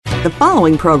The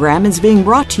following program is being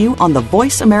brought to you on the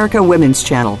Voice America Women's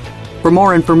Channel. For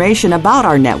more information about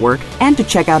our network and to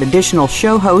check out additional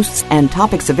show hosts and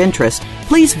topics of interest,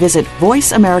 please visit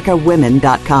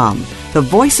voiceamericawomen.com. The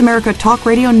Voice America Talk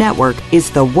Radio Network is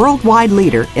the worldwide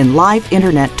leader in live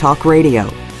Internet talk radio.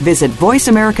 Visit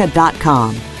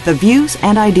voiceamerica.com. The views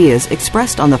and ideas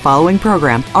expressed on the following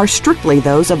program are strictly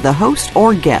those of the host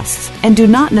or guests and do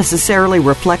not necessarily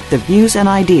reflect the views and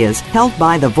ideas held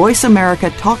by the Voice America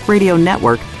Talk Radio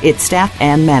Network, its staff,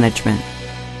 and management.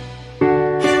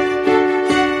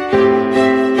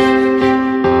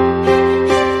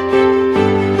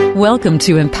 Welcome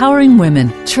to Empowering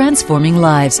Women, Transforming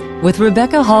Lives with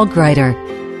Rebecca Hall-Gruyter.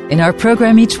 In our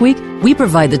program each week, we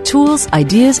provide the tools,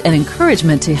 ideas, and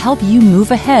encouragement to help you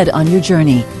move ahead on your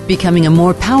journey, becoming a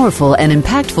more powerful and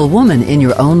impactful woman in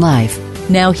your own life.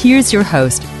 Now here's your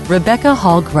host, Rebecca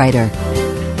Hall-Gruyter.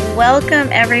 Welcome,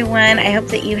 everyone. I hope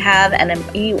that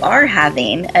you are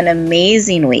having an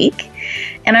amazing week.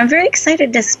 And I'm very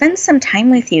excited to spend some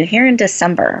time with you here in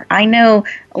December. I know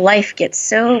life gets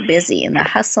so busy in the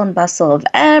hustle and bustle of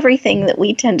everything that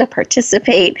we tend to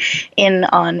participate in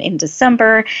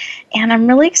December. And I'm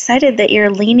really excited that you're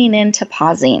leaning into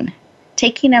pausing,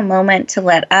 taking a moment to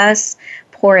let us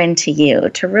pour into you,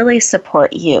 to really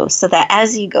support you, so that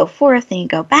as you go forth and you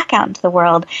go back out into the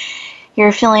world,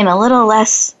 you're feeling a little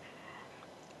less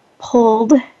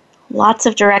pulled lots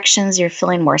of directions. You're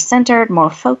feeling more centered, more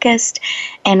focused,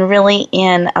 and really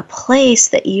in a place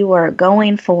that you are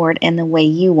going forward in the way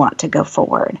you want to go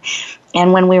forward.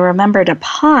 And when we remember to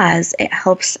pause, it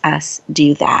helps us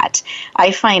do that.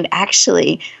 I find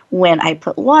actually when I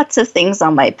put lots of things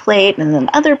on my plate and then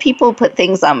other people put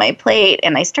things on my plate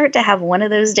and I start to have one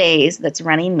of those days that's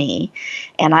running me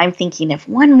and I'm thinking if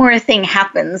one more thing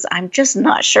happens, I'm just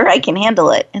not sure I can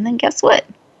handle it. And then guess what?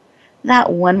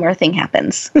 That one more thing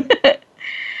happens.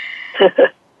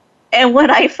 And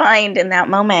what I find in that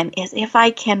moment is if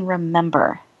I can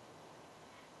remember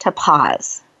to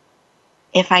pause,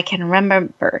 if I can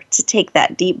remember to take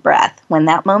that deep breath when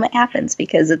that moment happens,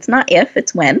 because it's not if,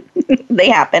 it's when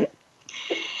they happen.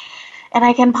 And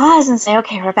I can pause and say,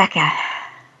 okay, Rebecca,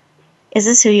 is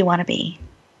this who you want to be?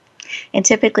 And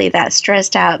typically that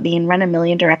stressed out, being run a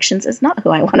million directions is not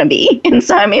who I want to be. And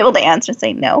so I'm able to answer and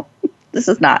say, no, this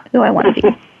is not who I want to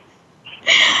be.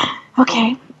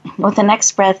 Okay, with the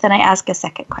next breath, then I ask a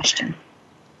second question.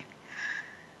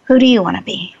 Who do you want to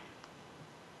be?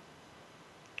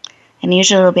 And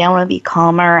usually it'll be, I want to be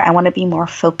calmer. I want to be more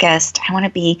focused. I want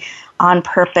to be on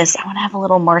purpose. I want to have a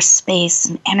little more space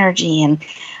and energy and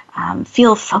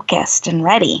feel focused and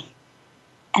ready.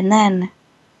 And then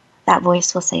that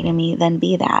voice will say to me, then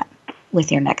be that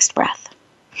with your next breath.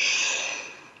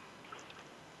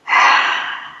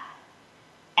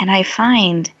 And I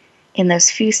find in those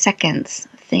few seconds,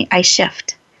 I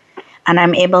shift and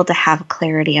I'm able to have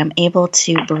clarity. I'm able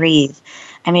to breathe.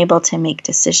 I'm able to make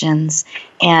decisions.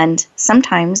 And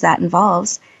sometimes that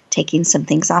involves taking some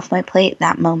things off my plate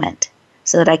that moment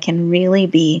so that I can really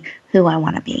be who I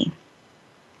want to be.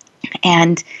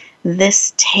 And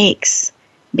this takes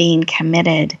being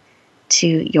committed to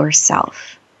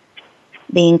yourself,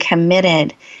 being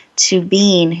committed to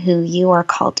being who you are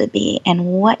called to be and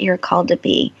what you're called to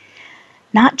be.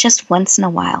 Not just once in a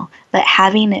while, but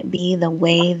having it be the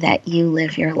way that you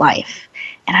live your life.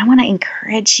 And I want to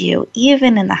encourage you,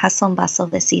 even in the hustle and bustle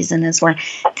of the season, as we're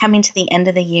coming to the end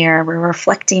of the year, we're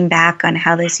reflecting back on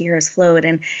how this year has flowed,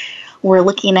 and we're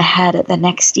looking ahead at the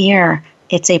next year.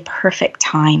 It's a perfect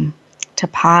time to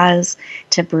pause,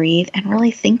 to breathe, and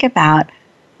really think about,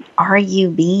 are you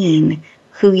being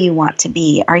who you want to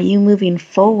be? Are you moving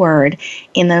forward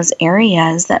in those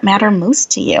areas that matter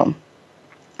most to you?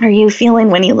 Are you feeling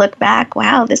when you look back,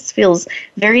 wow, this feels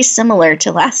very similar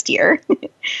to last year?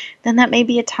 Then that may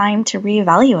be a time to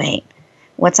reevaluate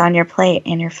what's on your plate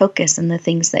and your focus and the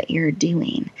things that you're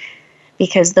doing.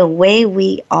 Because the way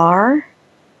we are,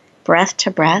 breath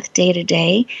to breath, day to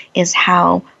day, is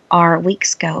how our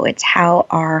weeks go. It's how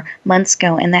our months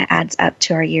go, and that adds up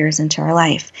to our years and to our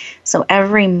life. So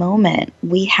every moment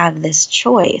we have this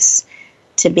choice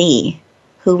to be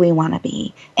who we want to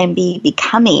be and be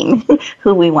becoming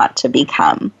who we want to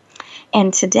become.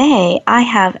 And today I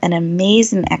have an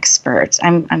amazing expert.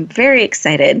 I'm very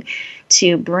excited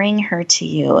to bring her to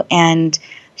you. And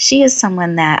she is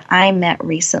someone that I met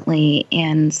recently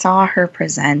and saw her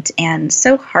present, and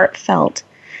so heartfelt,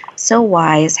 so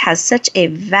wise, has such a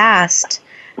vast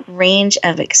range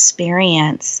of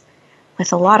experience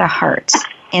with a lot of heart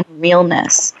and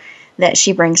realness that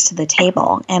she brings to the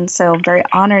table. And so I'm very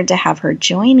honored to have her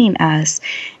joining us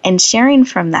and sharing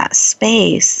from that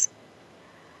space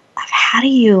of how do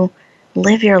you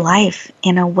live your life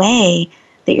in a way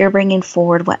that you're bringing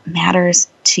forward what matters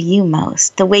to you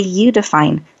most, the way you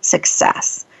define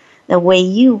success, the way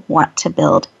you want to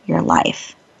build your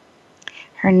life.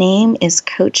 Her name is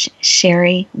Coach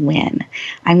Sherry Wynn.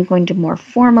 I'm going to more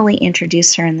formally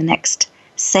introduce her in the next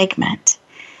segment,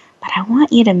 but I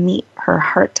want you to meet her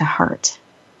heart to heart.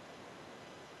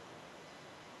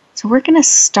 So we're going to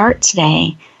start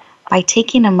today by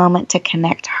taking a moment to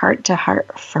connect heart to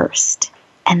heart first.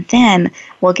 And then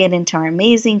we'll get into our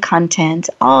amazing content,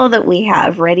 all that we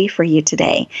have ready for you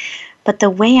today. But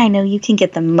the way I know you can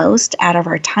get the most out of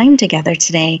our time together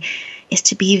today is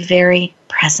to be very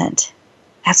present.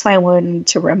 That's why I wanted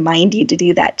to remind you to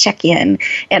do that check-in.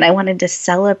 And I wanted to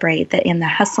celebrate that in the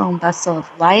hustle and bustle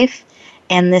of life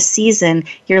and this season,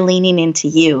 you're leaning into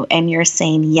you and you're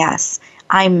saying, yes,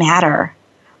 I matter.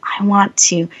 I want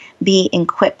to be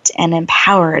equipped and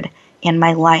empowered in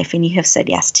my life. And you have said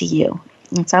yes to you.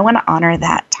 And so I want to honor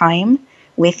that time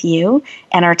with you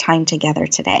and our time together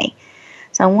today.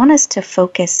 So I want us to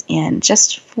focus in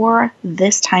just for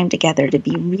this time together to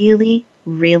be really,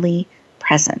 really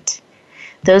present.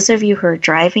 Those of you who are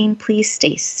driving, please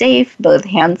stay safe, both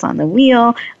hands on the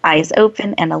wheel, eyes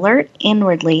open and alert,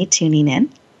 inwardly tuning in.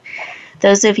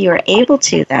 Those of you who are able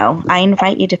to, though, I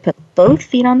invite you to put both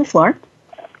feet on the floor.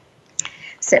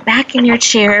 Sit back in your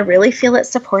chair, really feel it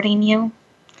supporting you.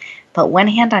 Put one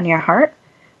hand on your heart,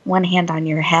 one hand on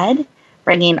your head,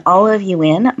 bringing all of you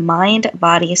in, mind,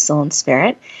 body, soul, and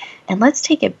spirit. And let's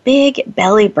take a big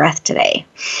belly breath today.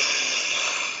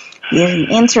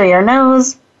 In through your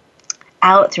nose,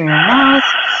 out through your mouth.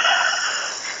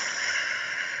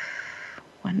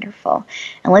 Wonderful.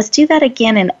 And let's do that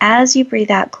again. And as you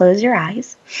breathe out, close your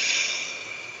eyes.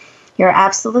 You're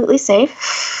absolutely safe.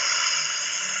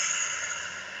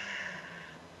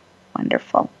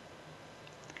 Wonderful.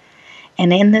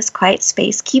 And in this quiet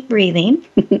space, keep breathing.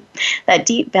 That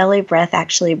deep belly breath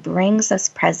actually brings us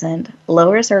present,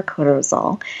 lowers our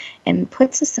cortisol, and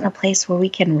puts us in a place where we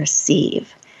can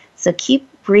receive. So keep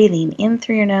breathing in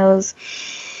through your nose,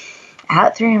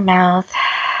 out through your mouth.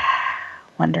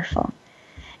 Wonderful.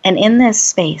 And in this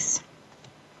space,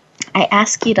 I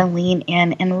ask you to lean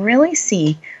in and really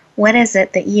see, what is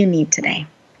it that you need today?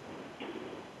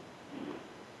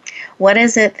 What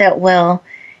is it that will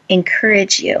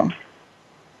encourage you,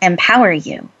 empower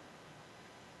you,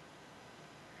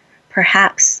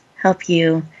 perhaps help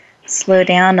you slow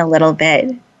down a little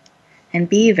bit and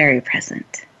be very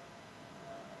present?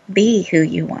 Be who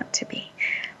you want to be.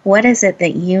 What is it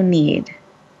that you need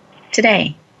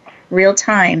today, real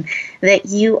time, that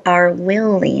you are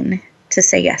willing to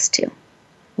say yes to,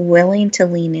 willing to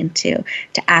lean into,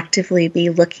 to actively be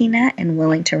looking at and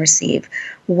willing to receive?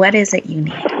 What is it you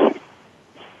need?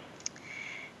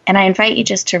 And I invite you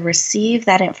just to receive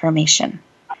that information.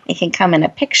 It can come in a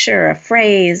picture, a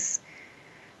phrase,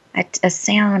 a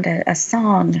sound, a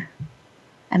song,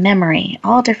 a memory,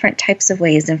 all different types of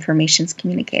ways information is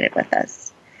communicated with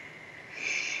us.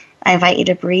 I invite you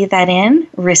to breathe that in,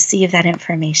 receive that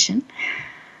information,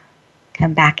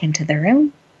 come back into the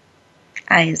room,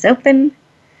 eyes open,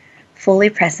 fully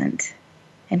present.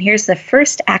 And here's the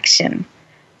first action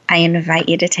I invite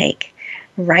you to take.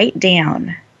 Write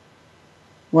down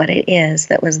what it is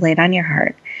that was laid on your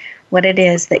heart, what it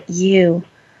is that you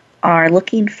are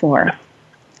looking for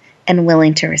and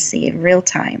willing to receive real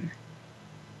time.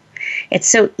 It's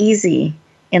so easy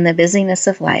in the busyness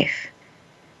of life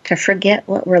to forget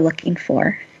what we're looking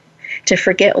for, to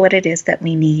forget what it is that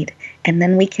we need, and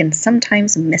then we can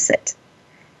sometimes miss it.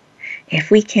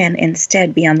 If we can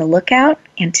instead be on the lookout,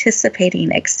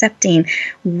 anticipating, accepting,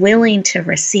 willing to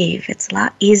receive, it's a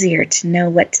lot easier to know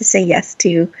what to say yes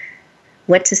to,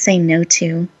 what to say no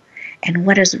to, and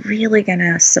what is really going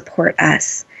to support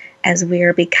us as we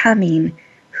are becoming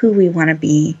who we want to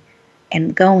be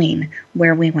and going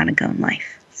where we want to go in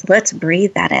life. So let's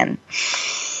breathe that in.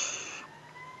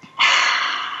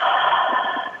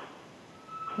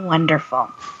 Wonderful.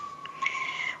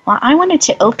 Well, I wanted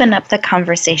to open up the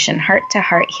conversation heart to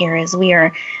heart here as we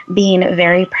are being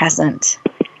very present.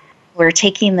 We're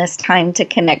taking this time to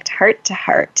connect heart to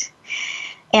heart.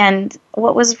 And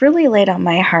what was really laid on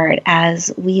my heart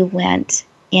as we went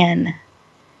in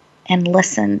and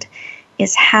listened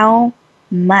is how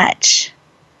much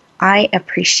I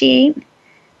appreciate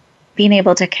being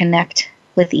able to connect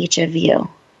with each of you.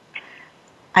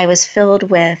 I was filled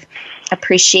with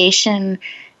appreciation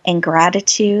and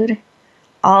gratitude.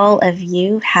 All of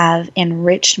you have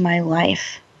enriched my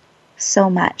life so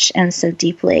much and so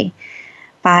deeply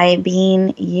by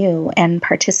being you and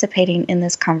participating in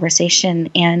this conversation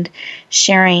and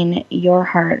sharing your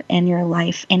heart and your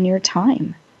life and your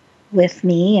time with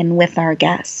me and with our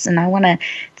guests. And I want to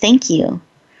thank you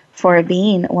for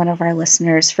being one of our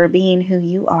listeners, for being who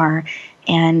you are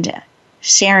and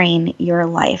sharing your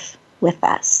life with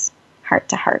us, heart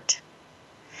to heart.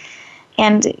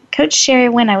 And Coach Sherry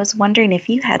Wynn, I was wondering if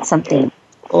you had something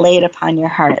laid upon your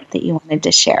heart that you wanted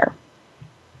to share.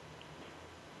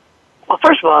 Well,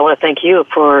 first of all, I want to thank you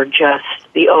for just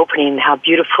the opening, how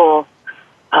beautiful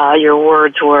your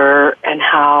words were, and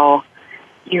how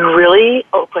you really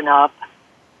open up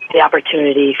the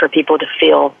opportunity for people to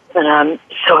feel, and I'm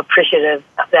so appreciative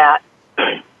of that.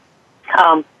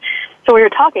 So when you're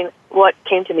talking, what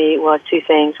came to me was two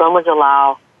things. One was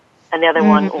allow, and the other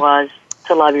one was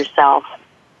to love yourself.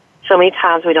 So many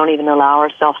times we don't even allow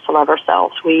ourselves to love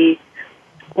ourselves. We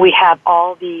have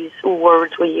all these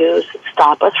words we use that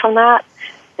stop us from that,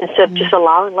 instead of just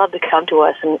allowing love to come to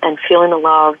us and feeling the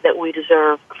love that we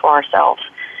deserve for ourselves.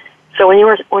 So when you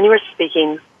were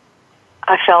speaking,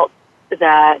 I felt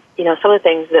that, some of the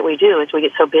things that we do is we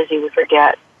get so busy we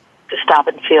forget to stop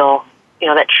and feel,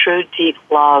 that true deep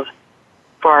love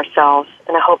for ourselves.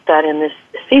 And I hope that in this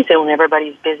season when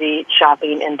everybody's busy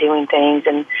shopping and doing things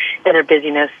and in their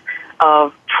busyness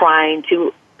of trying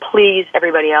to please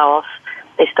everybody else,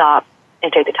 they stop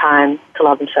and take the time to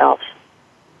love themselves.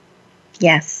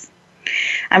 Yes.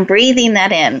 I'm breathing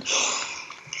that in.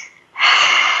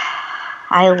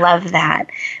 I love that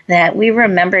we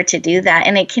remember to do that.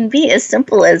 And it can be as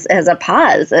simple as a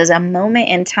pause, as a moment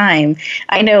in time.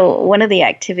 I know one of the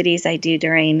activities I do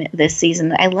during this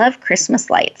season, I love Christmas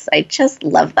lights. I just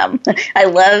love them. I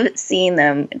love seeing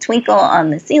them twinkle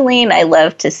on the ceiling. I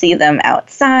love to see them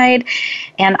outside.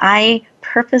 And I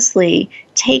purposely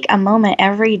take a moment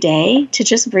every day to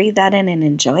just breathe that in and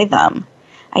enjoy them.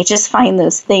 I just find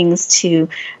those things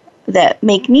that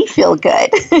make me feel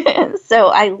good. So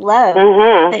I love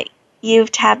that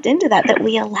you've tapped into that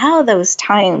we allow those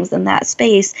times and that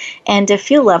space and to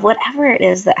feel love, whatever it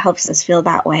is that helps us feel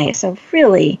that way. So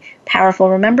really powerful,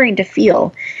 remembering to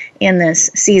feel in this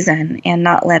season and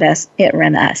not let it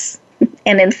run us.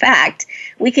 And in fact,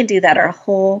 we can do that our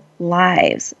whole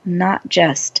lives, not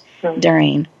just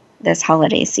during this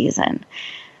holiday season.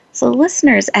 So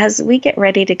listeners, as we get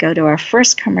ready to go to our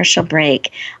first commercial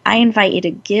break, I invite you to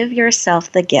give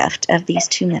yourself the gift of these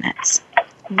 2 minutes.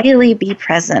 Really be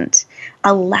present.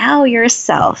 Allow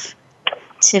yourself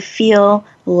to feel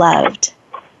loved,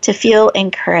 to feel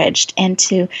encouraged, and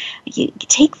to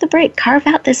take the break. Carve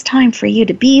out this time for you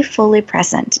to be fully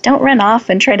present. Don't run off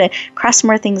and try to cross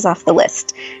more things off the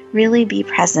list. Really be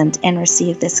present and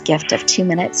receive this gift of 2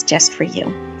 minutes just for you.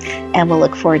 And we'll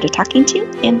look forward to talking to you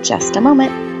in just a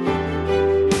moment.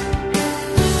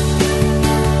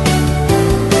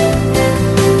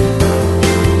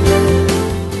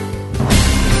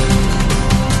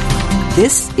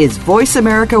 This is Voice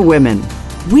America Women.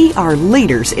 We are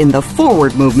leaders in the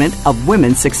forward movement of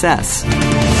women's success.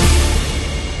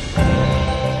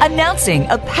 Announcing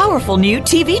a powerful new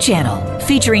TV channel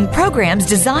featuring programs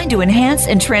designed to enhance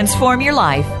and transform your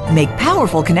life. Make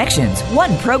powerful connections,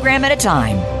 one program at a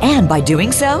time. And by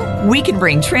doing so, we can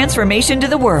bring transformation to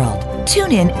the world.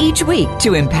 Tune in each week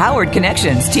to Empowered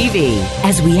Connections TV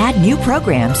as we add new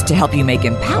programs to help you make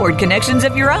empowered connections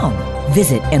of your own.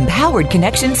 Visit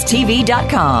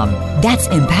EmpoweredConnectionsTV.com. That's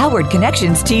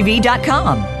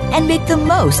EmpoweredConnectionsTV.com. And make the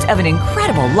most of an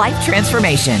incredible life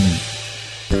transformation.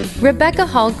 Rebecca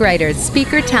Hall Greider's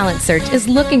Speaker Talent Search is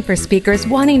looking for speakers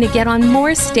wanting to get on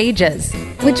more stages.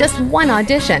 With just one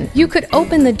audition, you could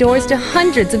open the doors to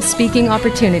hundreds of speaking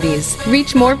opportunities,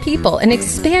 reach more people, and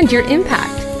expand your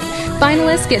impact.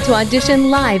 Finalists get to audition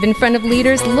live in front of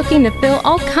leaders looking to fill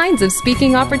all kinds of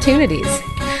speaking opportunities.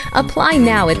 Apply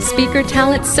now at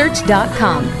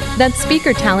SpeakerTalentSearch.com. That's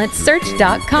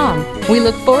SpeakerTalentSearch.com. We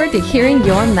look forward to hearing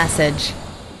your message.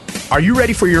 Are you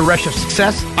ready for your rush of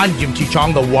success? I'm Jim Chi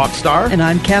Chong, the walk star. And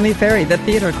I'm Cammie Ferry, the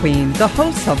theater queen, the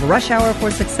host of Rush Hour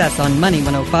for Success on Money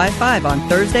 105.5 on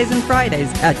Thursdays and Fridays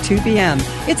at 2 p.m.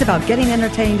 It's about getting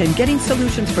entertained and getting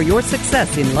solutions for your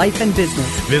success in life and business.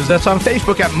 Visit us on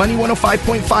Facebook at Money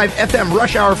 105.5 FM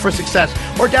Rush Hour for Success,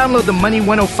 or download the Money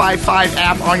 105.5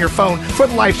 app on your phone for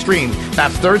the live stream.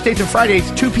 That's Thursdays and Fridays,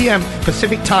 2 p.m.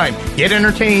 Pacific Time. Get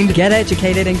entertained, get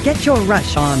educated, and get your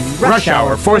rush on Rush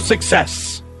Hour for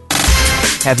Success.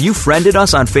 Have you friended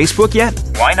us on Facebook yet?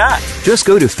 Why not? Just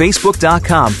go to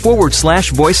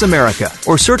Facebook.com/Voice America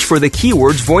or search for the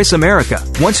keywords Voice America.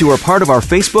 Once you are part of our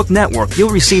Facebook network,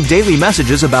 you'll receive daily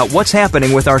messages about what's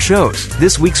happening with our shows,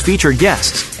 this week's featured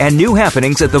guests, and new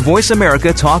happenings at the Voice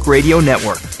America Talk Radio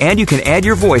Network. And you can add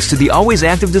your voice to the always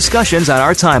active discussions on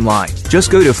our timeline. Just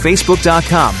go to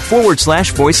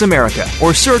Facebook.com/Voice America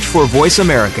or search for Voice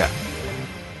America.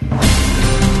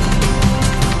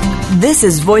 This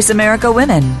is Voice America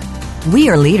Women. We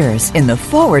are leaders in the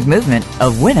forward movement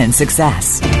of women's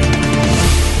success.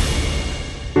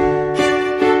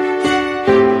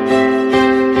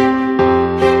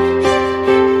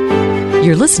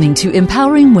 You're listening to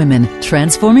Empowering Women,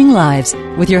 Transforming Lives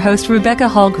with your host, Rebecca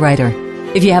Hall-Gruyter.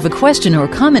 If you have a question or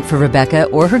comment for Rebecca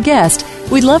or her guest,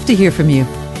 we'd love to hear from you.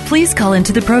 Please call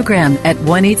into the program at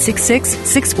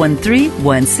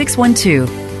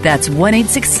 1-866-613-1612. That's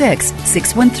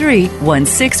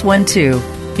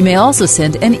 1-866-613-1612. You may also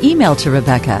send an email to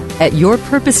Rebecca at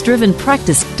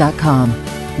yourpurposedrivenpractice.com.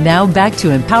 Now back to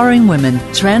Empowering Women,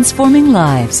 Transforming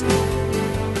Lives.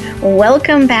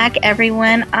 Welcome back,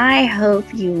 everyone. I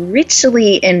hope you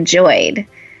richly enjoyed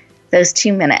those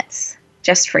 2 minutes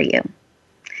just for you.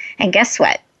 And guess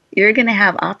what? You're going to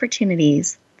have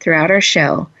opportunities throughout our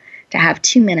show to have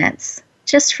 2 minutes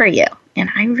just for you. And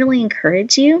I really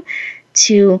encourage you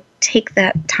to take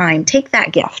that time, take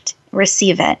that gift,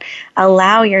 receive it,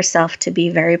 allow yourself to be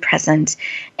very present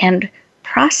and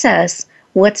process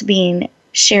what's being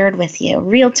shared with you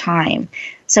real time.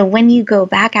 So when you go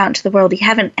back out into the world, you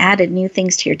haven't added new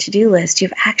things to your to-do list.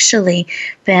 You've actually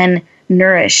been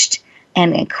nourished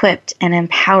and equipped and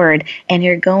empowered, and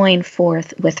you're going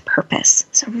forth with purpose.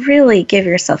 So really give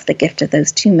yourself the gift of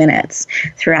those 2 minutes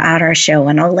throughout our show,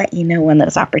 and I'll let you know when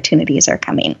those opportunities are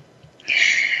coming.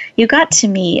 You got to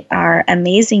meet our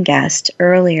amazing guest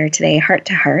earlier today, Heart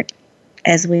to Heart,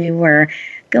 as we were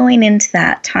going into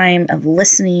that time of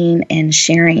listening and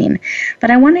sharing.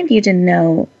 But I wanted you to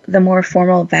know the more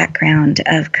formal background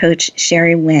of Coach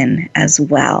Sherry Wynn as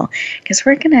well, because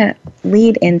we're going to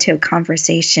lead into a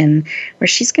conversation where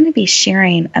she's going to be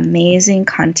sharing amazing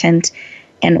content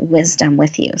and wisdom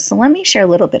with you. So let me share a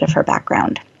little bit of her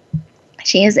background.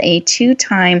 She is a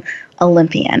 2-time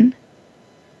Olympian,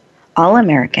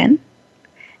 All-American,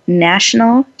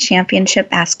 National Championship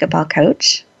basketball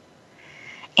coach,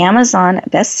 Amazon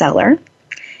bestseller,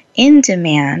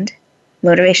 in-demand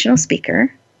motivational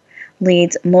speaker,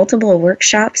 leads multiple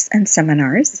workshops and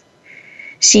seminars.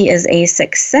 She is a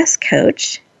success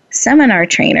coach, seminar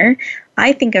trainer.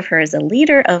 I think of her as a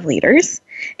leader of leaders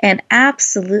and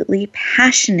absolutely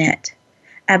passionate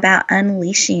about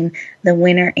unleashing the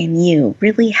winner in you,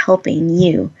 really helping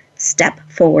you step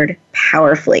forward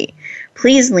powerfully.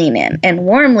 Please lean in and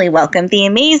warmly welcome the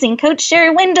amazing Coach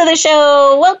Sherry Wynn to the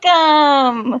show.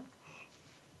 Welcome.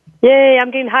 Yay,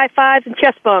 I'm getting high fives and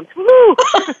chest bumps. Woo!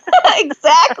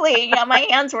 Exactly. Yeah, my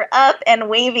hands were up and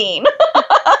waving.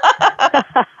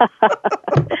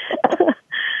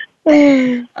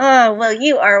 Well,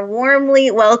 you are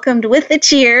warmly welcomed with a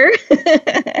cheer.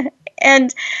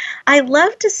 And I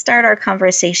love to start our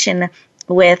conversation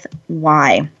with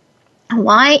why.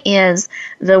 Why is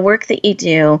the work that you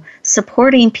do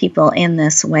supporting people in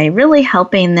this way, really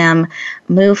helping them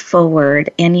move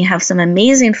forward? And you have some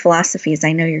amazing philosophies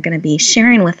I know you're going to be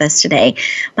sharing with us today.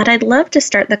 But I'd love to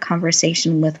start the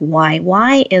conversation with why.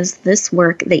 Why is this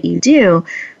work that you do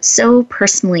so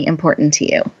personally important to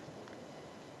you?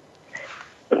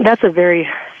 That's a very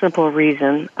simple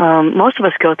reason. Most of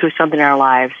us go through something in our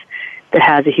lives that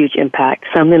has a huge impact,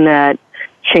 something that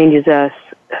changes us,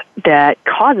 that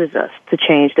causes us to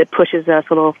change, that pushes us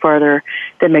a little further,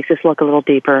 that makes us look a little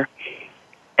deeper.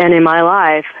 And in my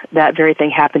life, that very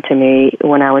thing happened to me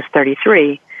when I was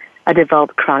 33. I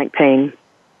developed chronic pain.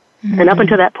 Mm-hmm. And up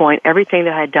until that point, everything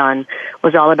that I had done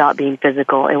was all about being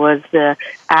physical. It was the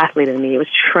athlete in me. It was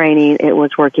training. It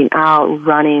was working out,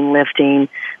 running, lifting,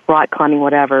 rock climbing,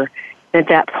 whatever. And at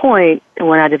that point,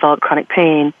 when I developed chronic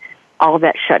pain, all of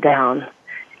that shut down.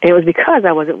 It was because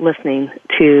I wasn't listening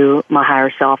to my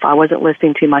higher self. I wasn't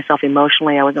listening to myself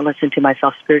emotionally. I wasn't listening to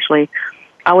myself spiritually.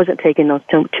 I wasn't taking those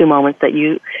two moments that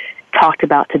you talked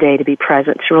about today to be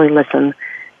present, to really listen.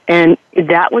 And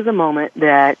that was a moment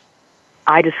that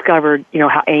I discovered,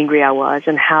 how angry I was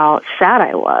and how sad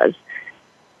I was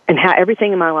and how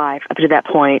everything in my life up to that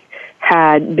point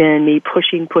had been me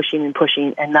pushing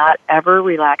and not ever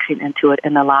relaxing into it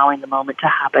and allowing the moment to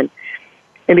happen.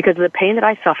 And because of the pain that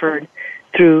I suffered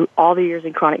through all the years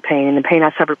in chronic pain and the pain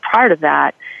I suffered prior to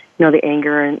that, the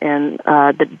anger and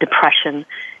the depression,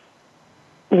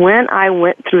 when I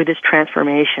went through this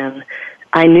transformation,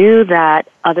 I knew that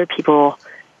other people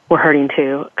were hurting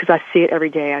too, because I see it every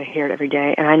day, I hear it every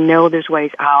day, and I know there's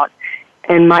ways out.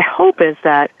 And my hope is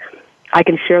that I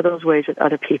can share those ways with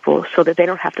other people so that they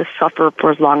don't have to suffer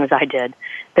for as long as I did.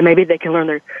 That maybe they can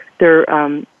learn their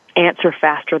answer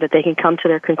faster, that they can come to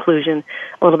their conclusion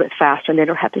a little bit faster, and they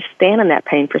don't have to stand in that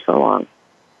pain for so long.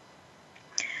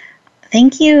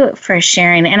 Thank you for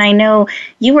sharing. And I know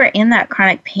you were in that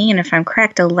chronic pain, if I'm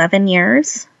correct, 11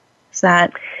 years. Is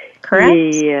that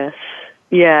correct? Yes.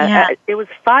 Yeah. It was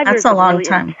 5 years. That's a long really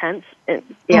time. Intense. It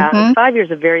was 5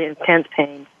 years of very intense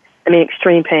pain. I mean,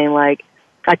 extreme pain. Like,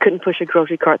 I couldn't push a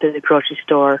grocery cart through the grocery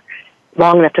store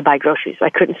long enough to buy groceries. I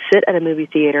couldn't sit at a movie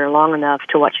theater long enough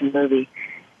to watch a movie.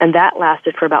 And that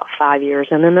lasted for about 5 years.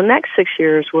 And then the next 6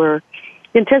 years the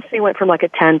intensity went from like a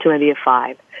 10 to maybe a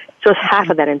 5. So it's half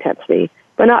of that intensity,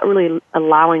 but not really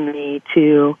allowing me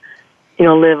to,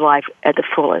 live life at the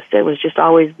fullest. It was just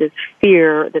always this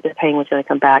fear that the pain was going to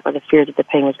come back, or the fear that the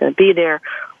pain was going to be there, or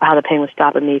how the pain was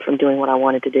stopping me from doing what I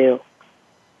wanted to do.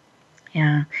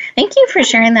 Yeah. Thank you for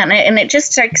sharing that. And it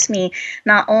just strikes me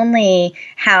not only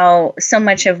how so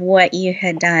much of what you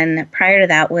had done prior to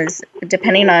that was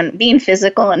depending on being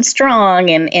physical and strong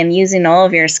and using all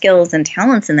of your skills and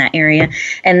talents in that area.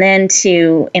 And then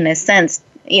to, in a sense,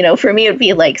 for me, it would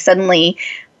be like suddenly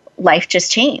life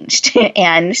just changed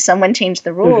and someone changed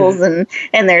the rules and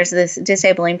there's this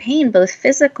disabling pain, both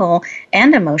physical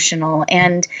and emotional.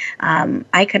 And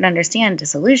I could understand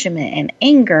disillusionment and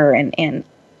anger and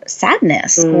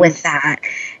sadness with that.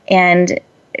 And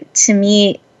to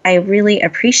me, I really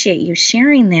appreciate you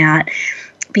sharing that,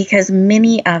 because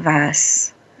many of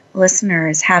us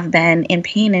listeners have been in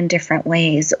pain in different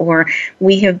ways, or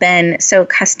we have been so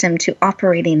accustomed to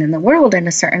operating in the world in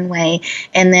a certain way,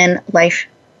 and then life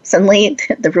suddenly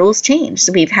the rules change.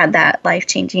 So we've had that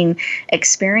life-changing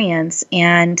experience,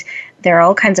 and there are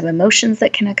all kinds of emotions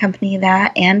that can accompany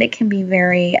that, and it can be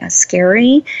very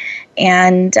scary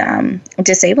and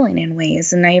disabling in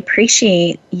ways. And I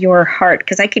appreciate your heart,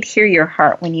 because I could hear your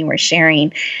heart when you were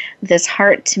sharing this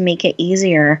heart to make it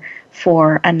easier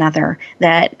for another,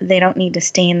 that they don't need to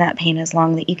stay in that pain as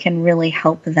long, that you can really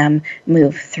help them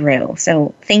move through.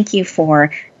 So thank you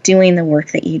for doing the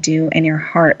work that you do and your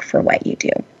heart for what you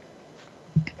do.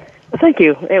 Well, thank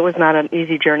you. It was not an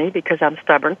easy journey because I'm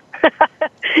stubborn.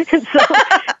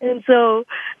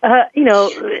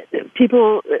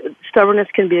 People, stubbornness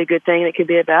can be a good thing and it can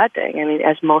be a bad thing. I mean,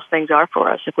 as most things are for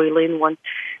us. If we lean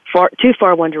too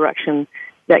far one direction,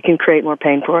 that can create more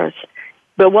pain for us.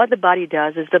 But what the body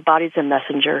does is the body's a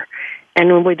messenger. And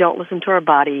when we don't listen to our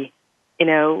body,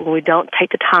 when we don't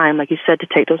take the time, like you said, to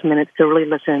take those minutes to really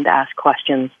listen and to ask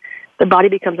questions, the body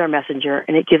becomes our messenger,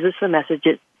 and it gives us the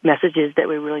messages that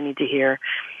we really need to hear.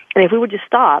 And if we would just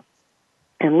stop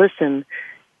and listen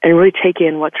and really take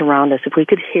in what's around us, if we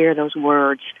could hear those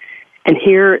words and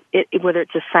hear it, whether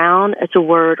it's a sound, it's a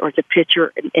word, or it's a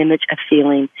picture, an image, a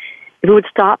feeling, if we would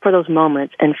stop for those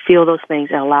moments and feel those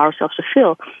things and allow ourselves to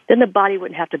feel, then the body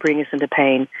wouldn't have to bring us into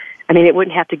pain. I mean, it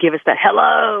wouldn't have to give us that,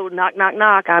 hello, knock, knock,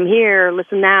 knock, I'm here,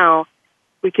 listen now.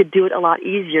 We could do it a lot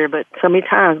easier, but so many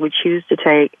times we choose to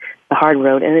take the hard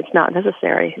road, and it's not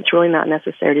necessary. It's really not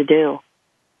necessary to do.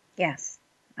 Yes,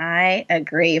 I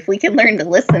agree. If we can learn to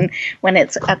listen when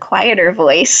it's a quieter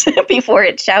voice before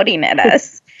it's shouting at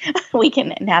us, we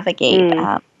can navigate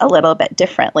a little bit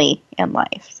differently in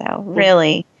life. So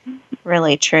really,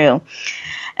 really true.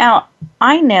 Now,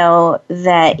 I know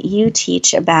that you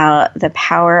teach about the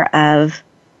power of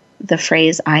the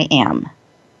phrase, I am.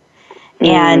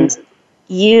 And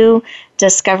you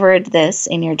discovered this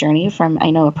in your journey from,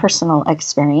 I know, a personal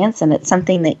experience, and it's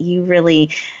something that you really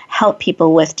help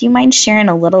people with. Do you mind sharing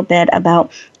a little bit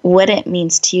about what it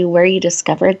means to you, where you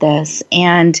discovered this,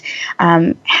 and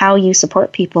how you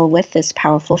support people with this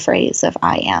powerful phrase of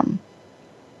I am?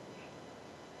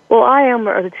 Well, I am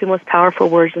are the two most powerful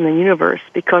words in the universe,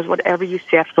 because whatever you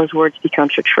say after those words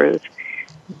becomes your truth.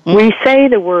 We say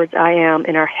the words I am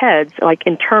in our heads, like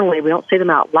internally. We don't say them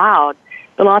out loud.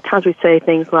 But a lot of times we say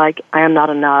things like, I am not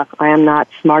enough, I am not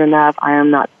smart enough, I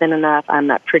am not thin enough, I am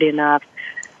not pretty enough,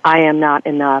 I am not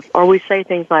enough. Or we say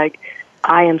things like,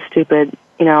 I am stupid,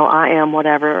 I am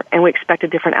whatever, and we expect a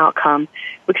different outcome.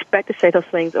 We expect to say those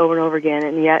things over and over again,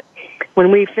 and yet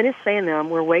when we finish saying them,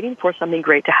 we're waiting for something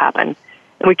great to happen.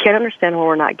 And we can't understand why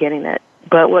we're not getting it.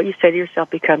 But what you say to yourself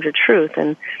becomes your truth.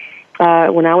 And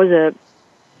when I was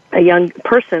a young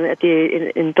person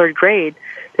in third grade,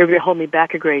 they were going to hold me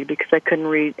back a grade because I couldn't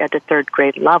read at the third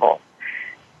grade level.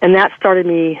 And that started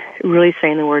me really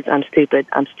saying the words, I'm stupid,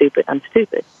 I'm stupid, I'm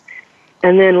stupid.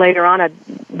 And then later on, I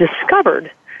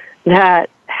discovered that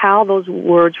how those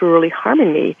words were really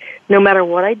harming me. No matter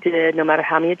what I did, no matter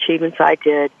how many achievements I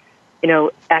did,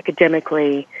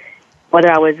 academically, whether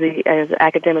I was as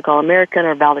academic All-American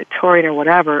or valedictorian or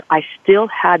whatever, I still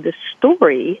had the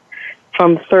story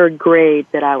from third grade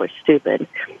that I was stupid.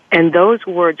 And those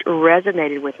words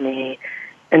resonated with me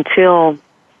until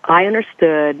I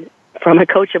understood from a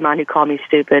coach of mine who called me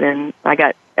stupid, and I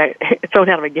got thrown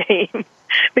out of a game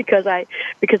because I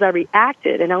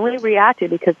reacted, and I only reacted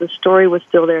because the story was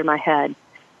still there in my head.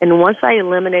 And once I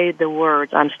eliminated the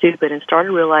words, I'm stupid, and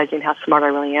started realizing how smart I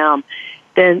really am,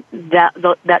 then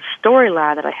that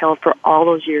storyline that I held for all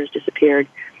those years disappeared.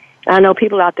 And I know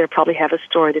people out there probably have a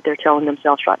story that they're telling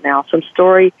themselves right now, some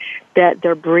story that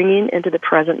they're bringing into the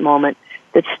present moment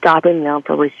that's stopping them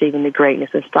from receiving the greatness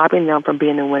and stopping them from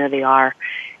being the winner they are.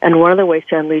 And one of the ways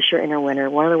to unleash your inner winner,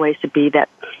 one of the ways to be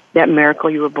that miracle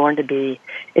you were born to be,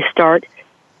 is start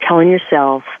telling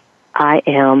yourself, I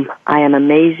am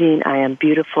amazing, I am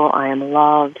beautiful, I am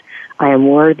loved, I am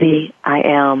worthy, I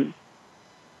am.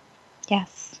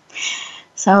 Yes.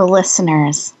 So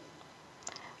listeners,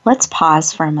 let's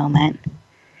pause for a moment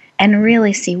and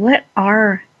really see, what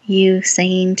are you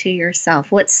saying to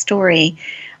yourself? What story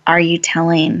are you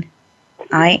telling?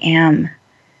 I am,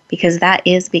 because that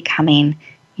is becoming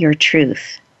your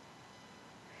truth.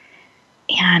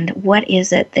 And what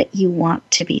is it that you want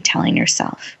to be telling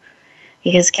yourself?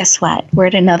 Because guess what? We're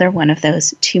at another one of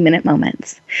those 2-minute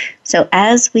moments. So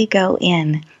as we go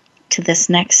in to this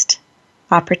next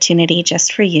opportunity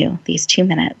just for you, these 2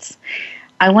 minutes,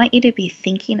 I want you to be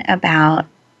thinking about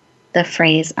the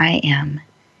phrase I am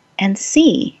and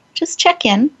see, just check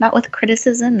in, not with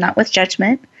criticism, not with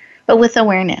judgment, but with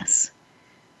awareness.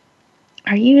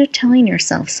 Are you telling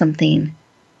yourself something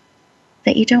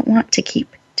that you don't want to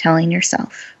keep telling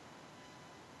yourself?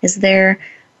 Is there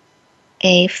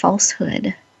a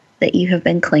falsehood that you have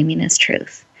been claiming as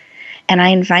truth? And I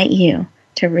invite you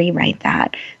to rewrite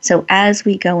that. So as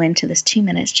we go into this 2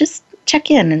 minutes, just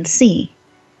check in and see.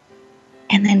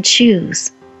 And then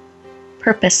choose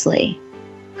purposely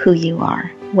who you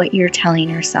are, what you're telling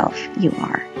yourself you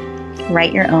are.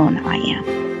 Write your own I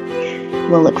am.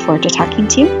 We'll look forward to talking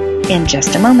to you in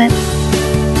just a moment.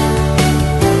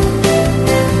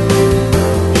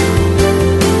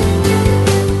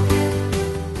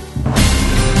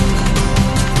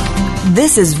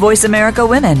 This is Voice America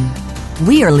Women.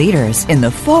 We are leaders in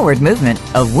the forward movement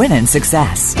of women's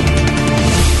success.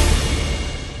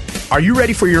 Are you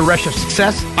ready for your rush of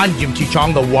success? I'm Jim T.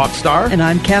 Chong, the Walk Star. And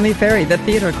I'm Cami Ferry, the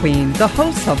Theater Queen, the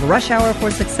host of Rush Hour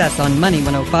for Success on Money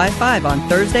 105.5 on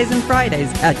Thursdays and Fridays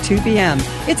at 2 p.m.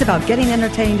 It's about getting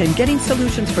entertained and getting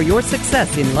solutions for your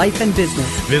success in life and business.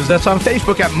 Visit us on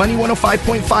Facebook at Money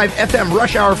 105.5 FM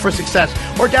Rush Hour for Success,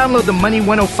 or download the Money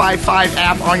 105.5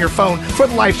 app on your phone for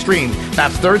the live stream.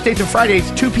 That's Thursdays and Fridays,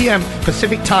 2 p.m.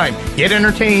 Pacific Time. Get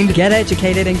entertained, get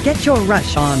educated, and get your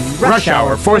rush on Rush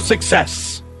Hour for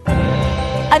Success.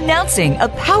 Announcing a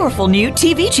powerful new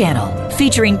TV channel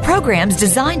featuring programs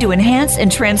designed to enhance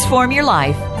and transform your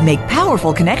life. Make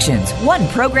powerful connections, one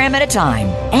program at a time.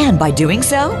 And by doing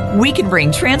so, we can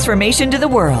bring transformation to the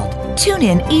world. Tune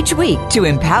in each week to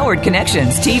Empowered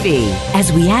Connections TV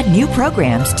as we add new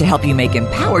programs to help you make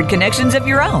empowered connections of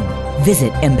your own.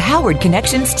 Visit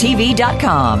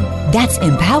empoweredconnectionstv.com. That's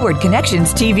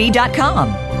empoweredconnectionstv.com.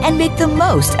 And make the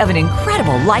most of an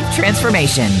incredible life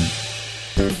transformation.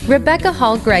 Rebecca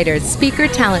Hall Greider's Speaker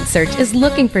Talent Search is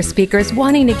looking for speakers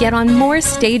wanting to get on more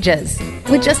stages.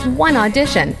 With just one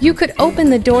audition, you could open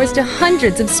the doors to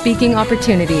hundreds of speaking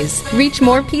opportunities, reach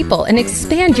more people, and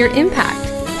expand your impact.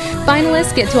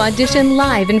 Finalists get to audition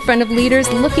live in front of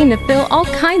leaders looking to fill all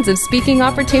kinds of speaking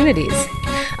opportunities.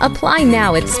 Apply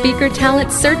now at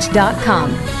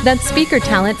SpeakerTalentSearch.com. That's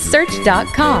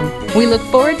SpeakerTalentSearch.com. We look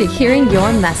forward to hearing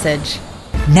your message.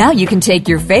 Now you can take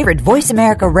your favorite Voice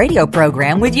America radio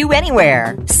program with you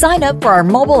anywhere. Sign up for our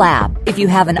mobile app if you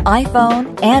have an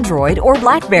iPhone, Android, or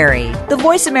BlackBerry. The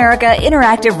Voice America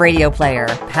Interactive Radio Player,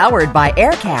 powered by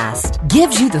Aircast,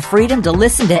 gives you the freedom to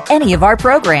listen to any of our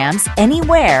programs,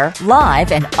 anywhere,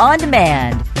 live and on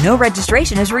demand. No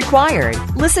registration is required.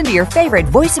 Listen to your favorite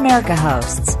Voice America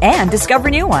hosts and discover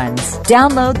new ones.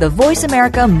 Download the Voice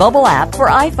America mobile app for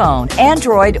iPhone,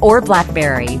 Android, or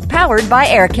BlackBerry, powered by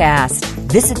Aircast.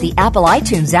 Visit the Apple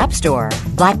iTunes App Store,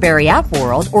 BlackBerry App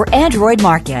World, or Android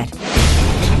Market.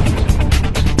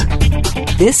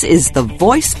 This is the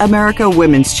Voice America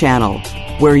Women's Channel,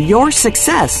 where your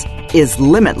success is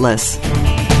limitless.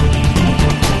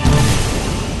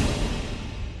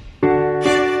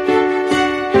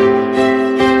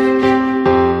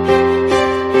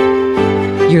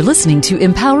 You're listening to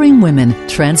Empowering Women,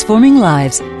 Transforming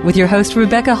Lives with your host,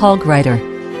 Rebecca Hall Greider.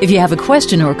 If you have a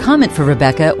question or comment for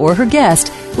Rebecca or her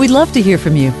guest, we'd love to hear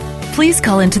from you. Please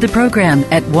call into the program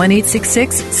at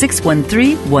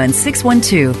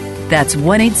 1-866-613-1612. That's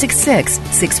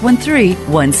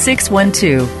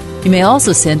 1-866-613-1612. You may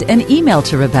also send an email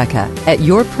to Rebecca at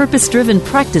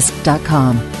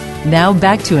yourpurposedrivenpractice.com. Now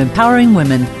back to Empowering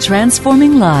Women,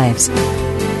 Transforming Lives.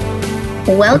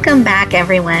 Welcome back,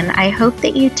 everyone. I hope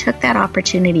that you took that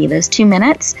opportunity, those 2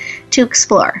 minutes, to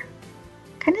explore.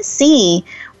 Kind of see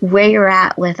where you're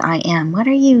at with I am. What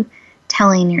are you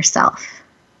telling yourself?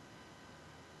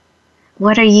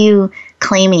 What are you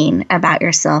claiming about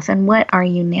yourself, and what are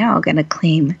you now going to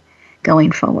claim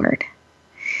going forward?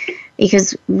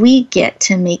 Because we get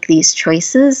to make these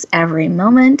choices every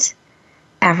moment,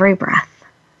 every breath.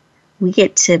 We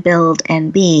get to build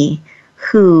and be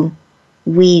who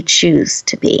we choose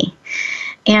to be.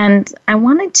 And I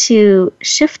wanted to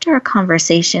shift our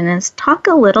conversation and talk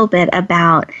a little bit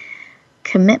about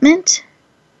commitment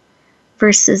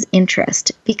versus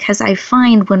interest, because I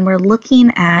find when we're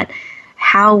looking at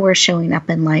how we're showing up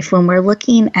in life, when we're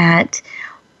looking at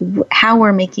how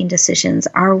we're making decisions,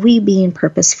 are we being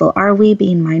purposeful? Are we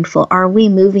being mindful? Are we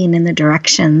moving in the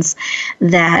directions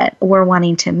that we're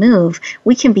wanting to move?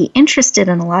 We can be interested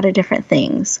in a lot of different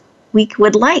things. We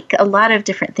would like a lot of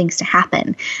different things to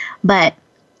happen, but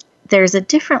there's a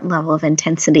different level of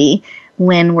intensity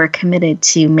when we're committed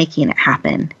to making it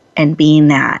happen and being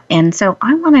that. And so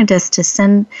I wanted us to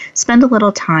spend a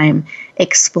little time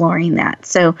exploring that.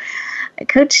 So,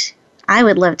 Coach, I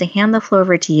would love to hand the floor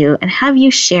over to you and have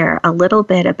you share a little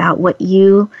bit about what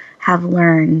you have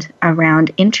learned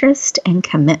around interest and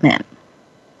commitment.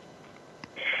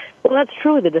 Well, that's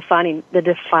truly the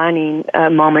defining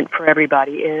moment for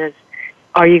everybody is,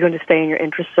 are you going to stay in your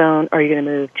interest zone, or are you going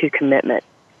to move to commitment?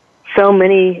 So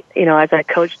many, as I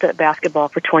coached basketball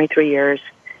for 23 years,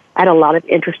 I had a lot of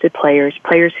interested players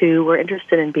who were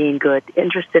interested in being good,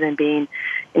 interested in being,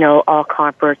 all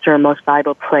conference or most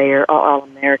valuable player or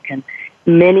all-American.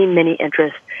 Many, many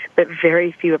interests, but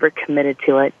very few ever committed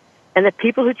to it. And the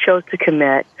people who chose to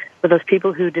commit were those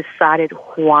people who decided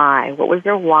why. What was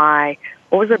their why?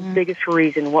 What was their biggest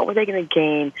reason? What were they going to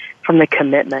gain from the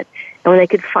commitment? And when they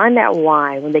could find that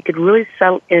why, when they could really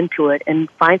settle into it and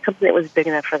find something that was big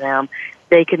enough for them,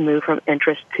 they could move from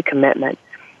interest to commitment.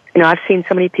 I've seen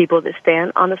so many people that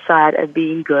stand on the side of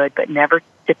being good but never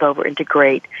dip over into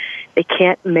great. They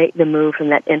can't make the move from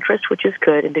that interest, which is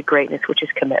good, into greatness, which is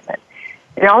commitment.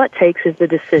 And all it takes is the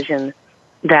decision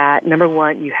that, number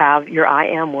one, you have your I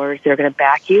am words that are going to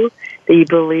back you, that you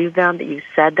believe them, that you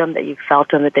said them, that you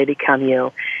felt them, that they become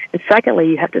you. And secondly,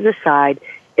 you have to decide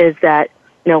is that,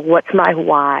 what's my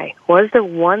why? What is the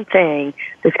one thing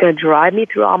that's going to drive me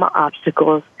through all my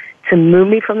obstacles to move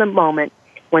me from the moment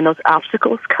when those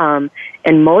obstacles come?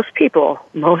 And most people,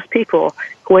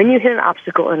 when you hit an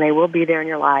obstacle, and they will be there in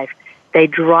your life, they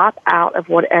drop out of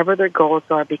whatever their goals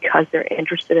are because they're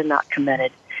interested and not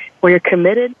committed. When you're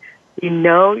committed, you're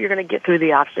going to get through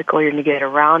the obstacle. You're going to get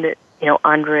around it,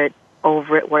 under it,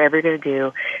 over it, whatever you're going to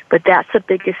do. But that's the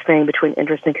biggest thing between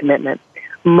interest and commitment.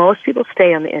 Most people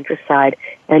stay on the interest side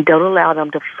and don't allow them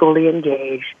to fully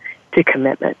engage to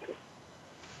commitment.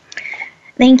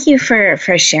 Thank you for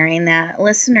sharing that.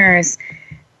 Listeners,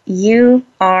 you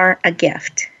are a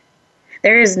gift.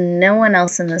 There is no one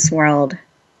else in this world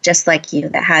just like you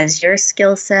that has your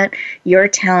skill set, your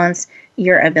talents,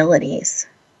 your abilities,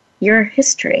 your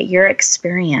history, your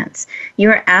experience. You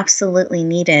are absolutely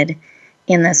needed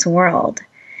in this world.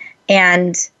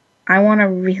 And I want to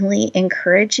really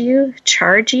encourage you,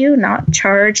 charge you, not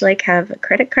charge like have a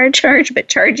credit card charge, but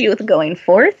charge you with going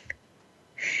forth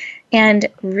and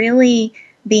really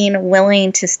being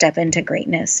willing to step into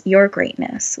greatness,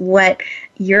 what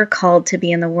you're called to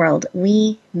be in the world.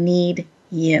 We need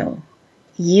you.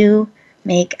 You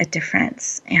make a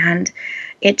difference. And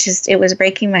it was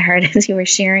breaking my heart as you were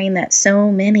sharing that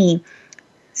so many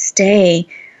stay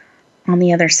on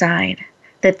the other side,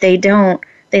 that they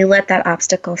let that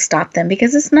obstacle stop them,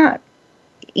 because it's not,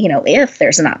 if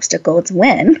there's an obstacle, it's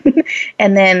when,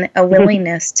 and then a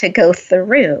willingness to go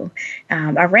through,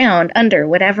 around, under,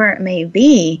 whatever it may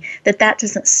be, that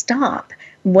doesn't stop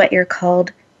what you're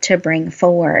called to bring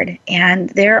forward. And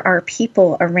there are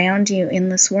people around you in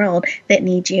this world that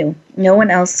need you. No one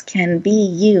else can be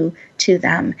you to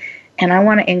them. And I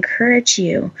want to encourage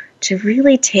you to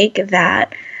really take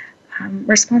that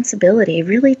responsibility,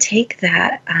 really take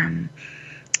that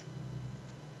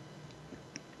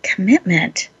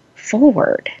commitment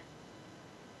forward.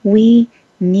 We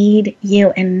need you,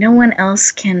 and no one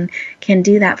else can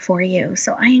do that for you.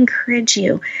 So I encourage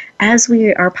you, as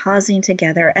we are pausing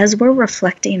together, as we're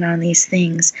reflecting on these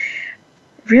things,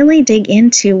 really dig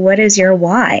into what is your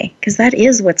why, because that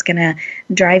is what's going to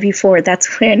drive you forward.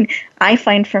 That's when I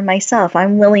find for myself,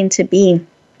 I'm willing to be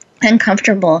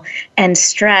uncomfortable and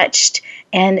stretched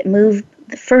and move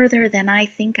further than I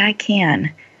think I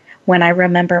can. When I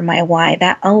remember my why,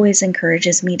 that always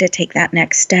encourages me to take that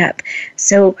next step.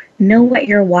 So know what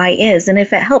your why is. And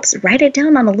if it helps, write it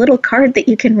down on a little card that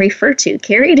you can refer to.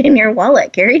 Carry it in your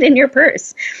wallet. Carry it in your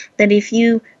purse. That if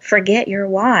you forget your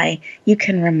why, you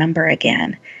can remember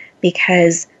again.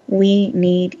 Because We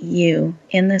need you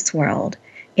in this world,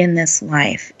 in this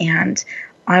life. And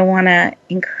I want to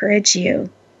encourage you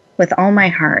with all my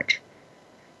heart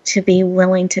to be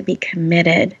willing to be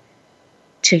committed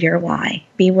to your why.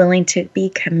 Be willing to be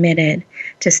committed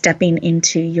to stepping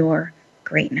into your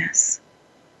greatness.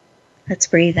 Let's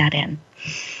breathe that in.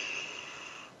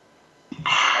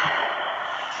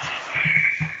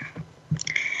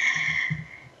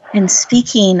 And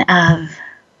speaking of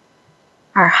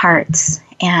our hearts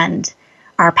and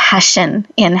our passion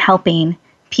in helping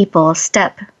people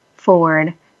step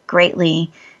forward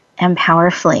greatly and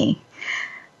powerfully,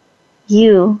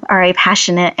 you are a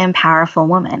passionate and powerful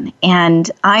woman.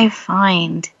 And I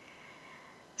find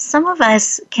some of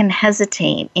us can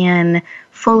hesitate in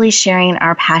fully sharing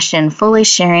our passion, fully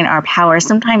sharing our power.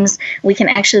 Sometimes we can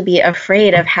actually be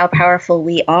afraid of how powerful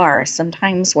we are.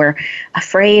 Sometimes we're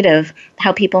afraid of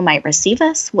how people might receive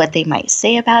us, what they might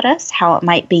say about us, how it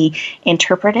might be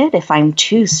interpreted if I'm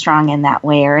too strong in that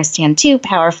way, or I stand too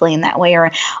powerfully in that way, or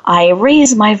I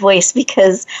raise my voice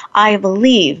because I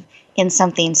believe in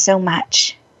something so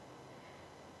much.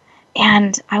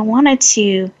 And I wanted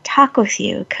to talk with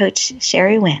you, Coach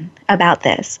Sherry Wynn, about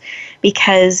this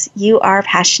because you are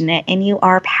passionate and you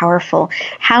are powerful.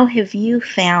 How have you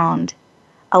found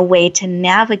a way to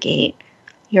navigate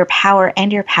your power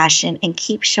and your passion and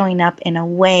keep showing up in a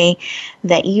way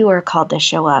that you are called to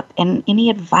show up? And any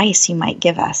advice you might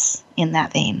give us in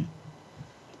that vein?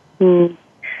 Well,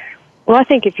 I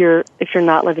think if you're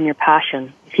not living your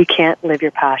passion, if you can't live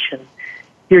your passion,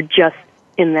 you're just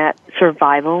in that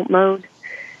survival mode.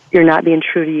 You're not being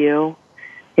true to you.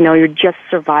 You know, you're just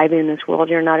surviving in this world.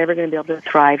 You're not ever going to be able to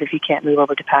thrive if you can't move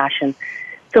over to passion.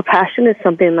 So passion is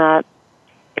something that,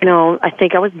 you know, I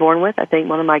think I was born with. I think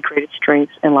one of my greatest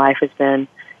strengths in life has been,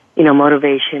 you know,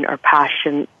 motivation or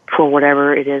passion for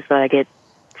whatever it is that I get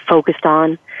focused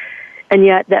on. And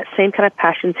yet that same kind of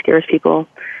passion scares people.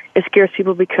 It scares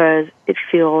people because it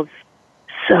feels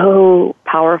so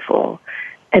powerful.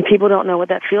 And people don't know what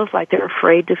that feels like. They're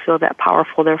afraid to feel that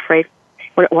powerful. They're afraid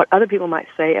what other people might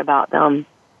say about them.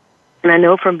 And I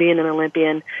know from being an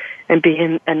Olympian and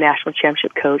being a national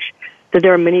championship coach that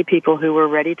there are many people who were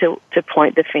ready to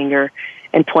point the finger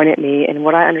and point at me. And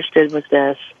what I understood was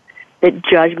this, that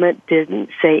judgment didn't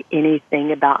say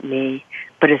anything about me,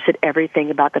 but it said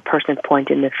everything about the person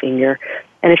pointing the finger.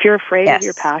 And if you're afraid of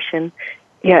your passion,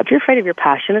 if you're afraid of your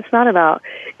passion, it's not about,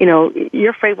 you know, you're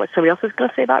afraid what somebody else is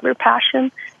going to say about your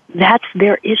passion. That's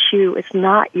their issue. It's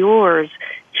not yours.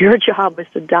 Your job is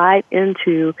to dive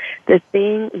into the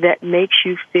thing that makes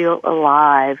you feel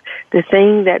alive, the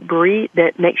thing that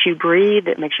makes you breathe,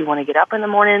 that makes you want to get up in the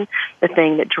morning, the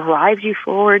thing that drives you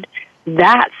forward.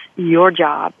 That's your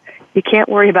job. You can't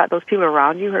worry about those people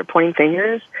around you who are pointing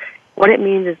fingers. What it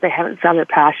means is they haven't found their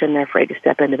passion. They're afraid to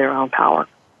step into their own power.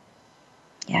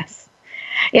 Yes.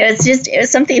 It was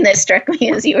something that struck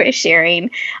me as you were sharing.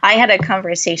 I had a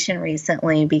conversation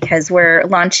recently because we're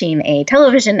launching a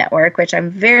television network, which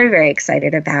I'm very, very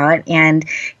excited about. And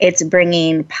it's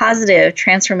bringing positive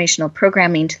transformational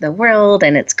programming to the world.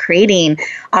 And it's creating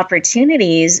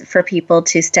opportunities for people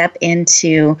to step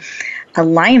into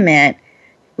alignment,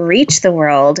 reach the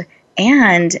world,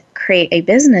 and create a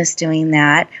business doing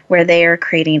that where they are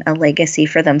creating a legacy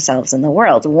for themselves in the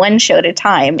world, one show at a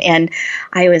time. And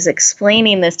I was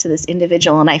explaining this to this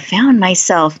individual, and I found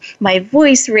myself, my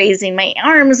voice raising, my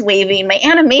arms waving, my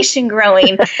animation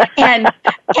growing. and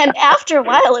after a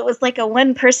while, it was like a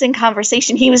one-person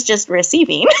conversation. He was just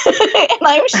receiving, and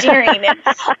I'm sharing. And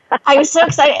I was so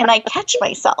excited, and I catch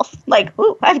myself like,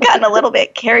 ooh, I've gotten a little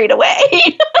bit carried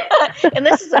away. And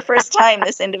this is the first time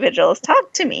this individual has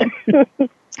talked to me.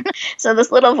 So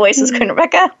this little voice is going,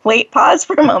 Rebecca, wait, pause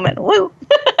for a moment. Woo.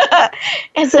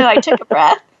 And so I took a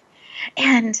breath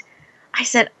and I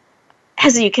said, I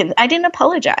didn't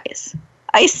apologize.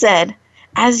 I said,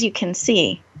 as you can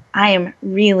see, I am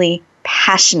really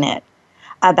passionate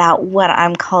about what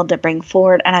I'm called to bring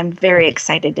forward, and I'm very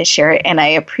excited to share it, and I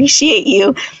appreciate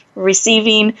you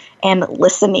receiving and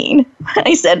listening.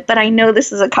 I said, but I know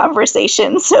this is a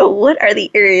conversation, so what are the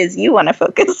areas you want to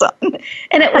focus on?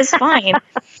 And it was fine.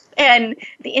 And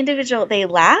the individual, they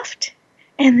laughed,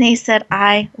 and they said,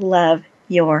 I love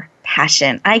your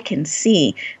passion. I can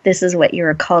see this is what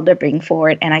you're called to bring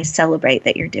forward, and I celebrate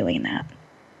that you're doing that.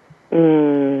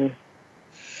 Absolutely.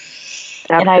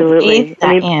 And I breathed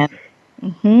that in.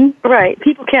 Mm-hmm. Right.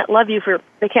 People can't love your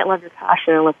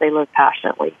passion unless they live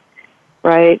passionately.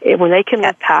 Right? When they can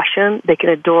live passion, they can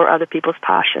adore other people's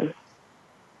passion.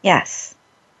 Yes.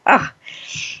 Oh,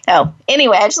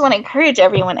 anyway, I just want to encourage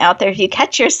everyone out there, if you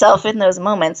catch yourself in those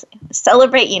moments,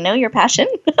 celebrate, your passion.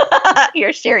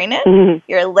 You're sharing it.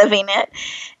 You're living it.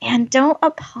 And don't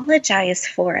apologize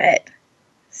for it.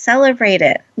 Celebrate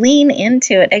it. Lean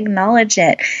into it. Acknowledge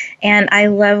it. And I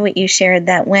love what you shared,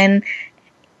 that when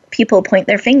people point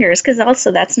their fingers, because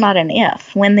also that's not an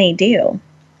if, when they do,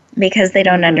 because they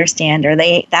don't understand, or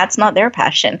that's not their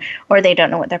passion, or they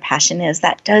don't know what their passion is,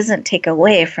 that doesn't take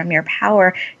away from your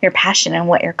power, your passion, and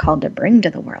what you're called to bring to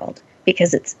the world,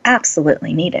 because it's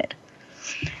absolutely needed.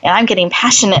 And I'm getting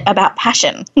passionate about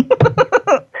passion.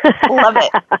 Love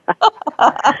it.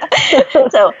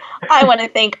 So I want to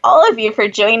thank all of you for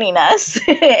joining us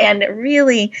and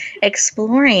really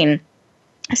exploring,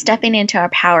 stepping into our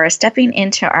power, stepping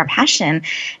into our passion.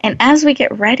 And as we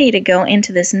get ready to go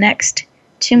into this next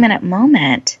 2-minute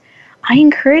moment, I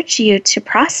encourage you to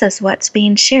process what's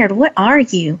being shared. What are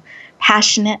you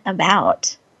passionate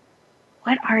about?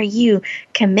 What are you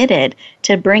committed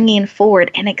to bringing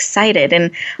forward and excited?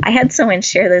 And I had someone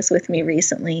share this with me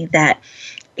recently, that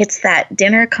it's that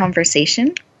dinner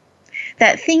conversation,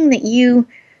 that thing that you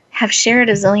have shared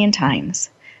a zillion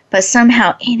times, but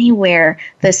somehow anywhere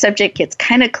the subject gets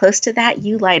kind of close to that,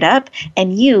 you light up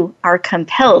and you are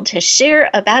compelled to share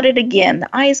about it again.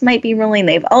 The eyes might be rolling.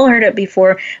 They've all heard it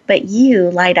before, but you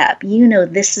light up. You know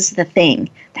this is the thing,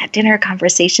 that dinner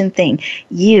conversation thing.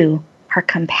 You are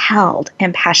compelled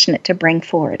and passionate to bring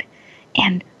forward,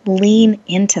 and lean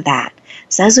into that.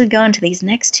 So as we go into this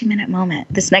next 2-minute moment,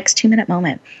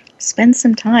 spend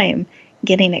some time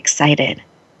getting excited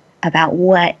about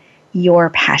what you're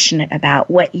passionate about,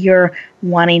 what you're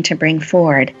wanting to bring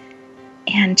forward,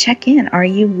 and check in. Are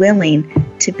you willing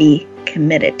to be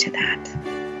committed to that?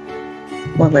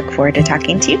 We'll look forward to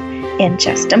talking to you in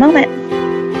just a moment.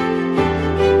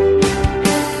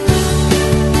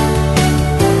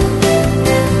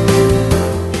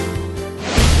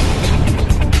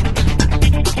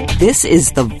 This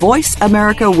is the Voice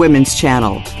America Women's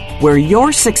Channel, where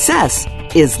your success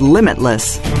is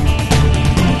limitless.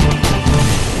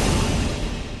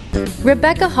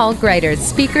 Rebecca Hall Greider's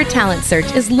Speaker Talent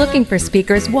Search is looking for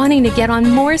speakers wanting to get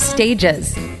on more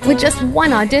stages. With just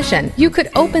one audition, you could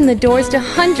open the doors to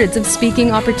hundreds of speaking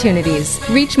opportunities,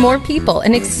 reach more people,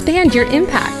 and expand your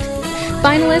impact.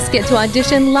 Finalists get to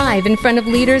audition live in front of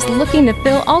leaders looking to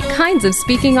fill all kinds of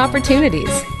speaking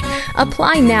opportunities.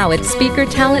 Apply now at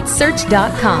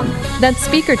SpeakerTalentSearch.com. That's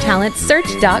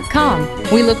SpeakerTalentSearch.com.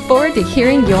 We look forward to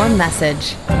hearing your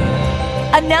message.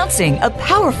 Announcing a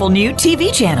powerful new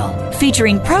TV channel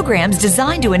featuring programs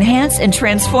designed to enhance and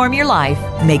transform your life.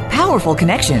 Make powerful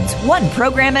connections, one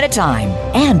program at a time.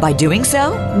 And by doing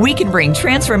so, we can bring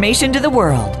transformation to the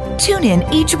world. Tune in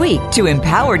each week to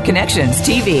Empowered Connections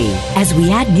TV as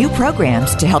we add new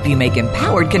programs to help you make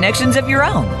empowered connections of your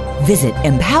own. Visit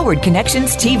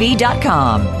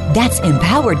EmpoweredConnectionsTV.com. That's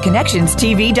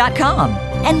EmpoweredConnectionsTV.com.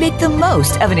 And make the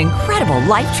most of an incredible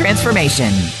life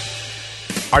transformation.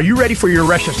 Are you ready for your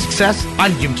rush of success?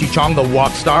 I'm Jim T. Chong, the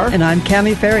Walk Star. And I'm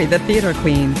Cammie Ferry, the Theater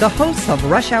Queen, the host of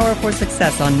Rush Hour for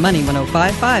Success on Money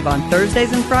 105.5 on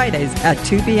Thursdays and Fridays at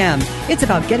 2 p.m. It's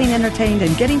about getting entertained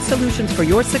and getting solutions for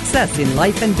your success in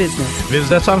life and business.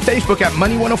 Visit us on Facebook at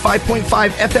Money 105.5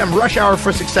 FM Rush Hour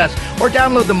for Success, or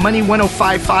download the Money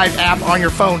 105.5 app on your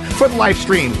phone for the live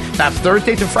stream. That's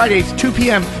Thursdays and Fridays, 2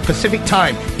 p.m. Pacific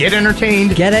Time. Get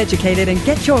entertained, get educated, and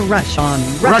get your rush on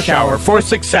Rush Hour for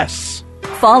Success.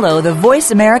 Follow the Voice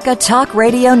America Talk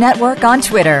Radio Network on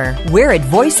Twitter. We're at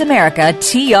Voice America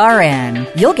TRN.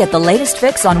 You'll get the latest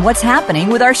fix on what's happening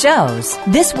with our shows,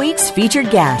 this week's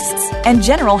featured guests, and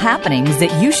general happenings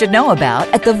that you should know about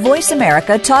at the Voice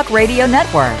America Talk Radio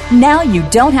Network. Now you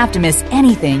don't have to miss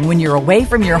anything when you're away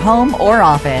from your home or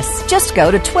office. Just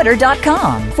go to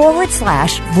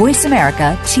twitter.com/Voice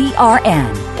America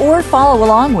TRN or follow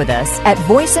along with us at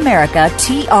Voice America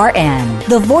TRN,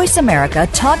 the Voice America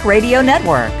Talk Radio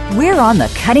Network. We're on the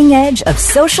cutting edge of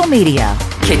social media.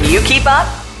 Can you keep up?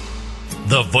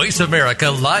 The Voice America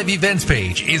Live Events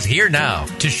page is here now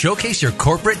to showcase your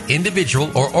corporate, individual,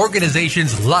 or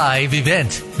organization's live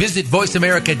event. Visit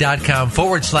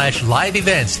voiceamerica.com/live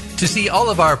events to see all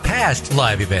of our past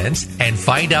live events and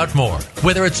find out more.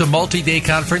 Whether it's a multi-day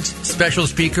conference, special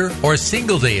speaker, or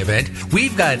single-day event,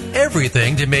 we've got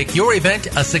everything to make your event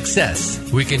a success.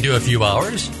 We can do a few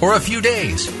hours or a few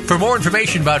days. For more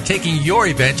information about taking your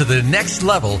event to the next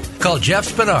level, call Jeff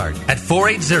Spinard at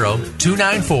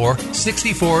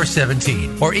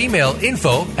 480-294-6417 or email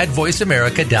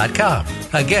info@voiceamerica.com.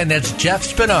 Again, that's Jeff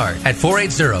Spinard at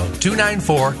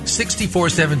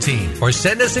 480-294-6417 or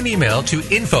send us an email to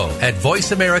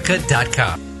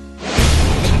info@voiceamerica.com.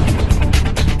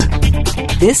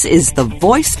 This is the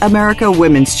Voice America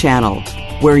Women's Channel,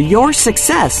 where your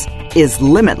success is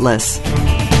limitless.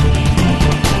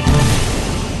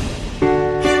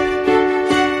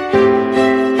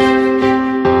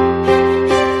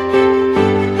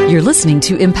 You're listening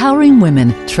to Empowering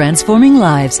Women, Transforming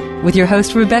Lives with your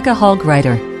host, Rebecca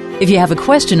Hall-Gruyter. If you have a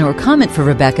question or comment for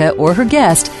Rebecca or her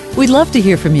guest, we'd love to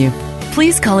hear from you.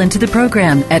 Please call into the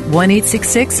program at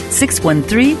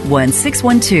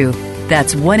 1-866-613-1612.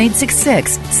 That's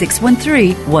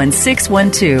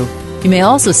 1-866-613-1612. You may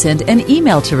also send an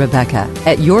email to Rebecca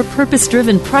at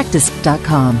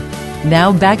yourpurposedrivenpractice.com.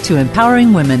 Now back to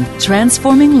Empowering Women,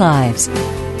 Transforming Lives.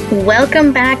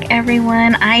 Welcome back,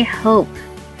 everyone. I hope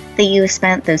that you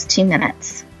spent those 2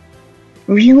 minutes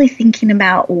really thinking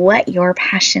about what your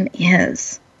passion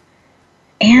is.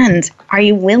 And are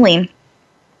you willing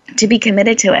to be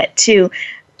committed to it, to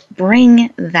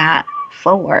bring that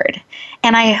forward?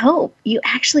 And I hope you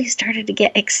actually started to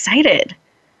get excited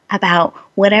about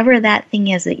whatever that thing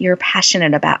is that you're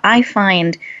passionate about. I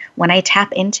find when I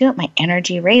tap into it, my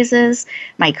energy raises,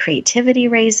 my creativity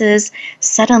raises.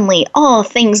 Suddenly, all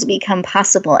things become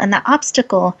possible, and the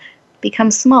obstacle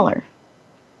becomes smaller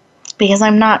because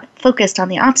I'm not focused on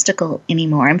the obstacle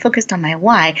anymore. I'm focused on my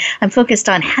why. I'm focused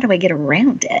on how do I get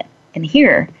around it? And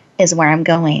here is where I'm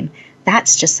going.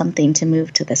 That's just something to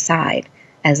move to the side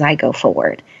as I go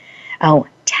forward. Oh,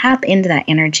 tap into that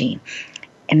energy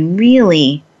and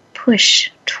really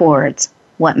push towards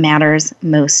what matters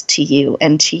most to you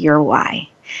and to your why.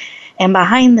 And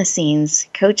behind the scenes,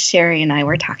 Coach Sherry and I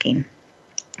were talking,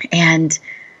 and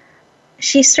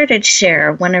she started to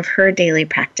share one of her daily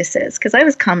practices, because I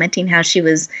was commenting how she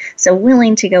was so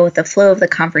willing to go with the flow of the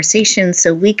conversation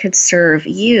so we could serve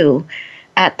you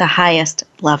at the highest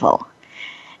level.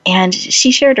 And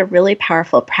she shared a really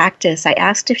powerful practice. I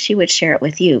asked if she would share it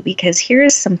with you, because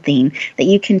here's something that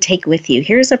you can take with you.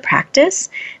 Here's a practice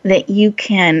that you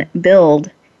can build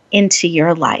into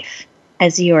your life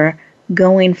as you're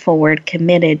going forward,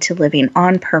 committed to living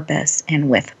on purpose and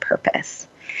with purpose.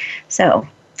 So,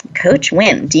 Coach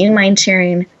Wynn, do you mind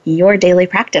sharing your daily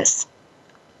practice?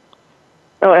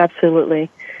 Oh, absolutely.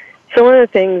 So one of the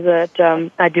things that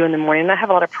I do in the morning, and I have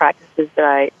a lot of practices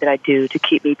that I do to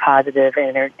keep me positive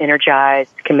and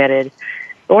energized, committed.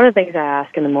 But one of the things I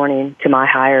ask in the morning to my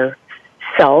higher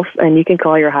self, and you can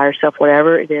call your higher self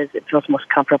whatever it is, it feels most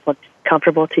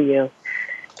comfortable to you.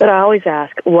 But I always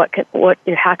ask, how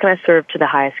can I serve to the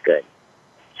highest good?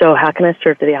 So how can I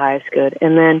serve to the highest good?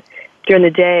 And then during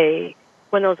the day,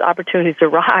 when those opportunities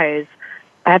arise,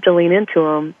 I have to lean into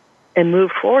them and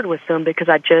move forward with them, because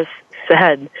I just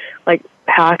said, like,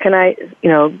 how can I,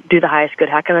 do the highest good?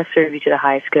 How can I serve you to the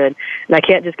highest good? And I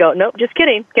can't just go, nope, just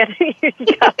kidding. You got to be committed.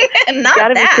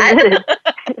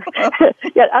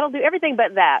 Yeah, I don't do everything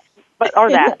but that, but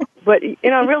But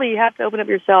really, you have to open up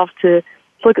yourself to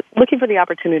looking for the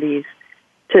opportunities.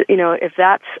 To if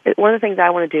that's one of the things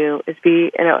I want to do is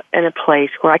be in a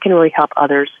place where I can really help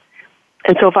others.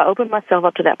 And so if I open myself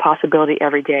up to that possibility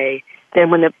every day, then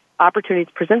when the opportunity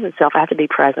presents itself, I have to be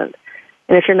present.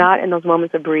 And if you're not in those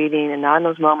moments of breathing and not in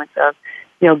those moments of,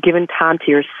 giving time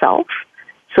to yourself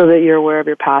so that you're aware of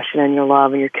your passion and your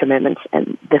love and your commitments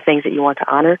and the things that you want to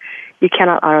honor, you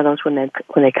cannot honor those when they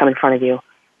come in front of you.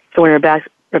 So when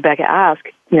Rebecca asked,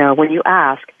 when you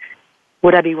ask,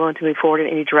 would I be willing to move forward in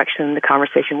any direction the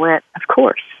conversation went? Of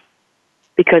course,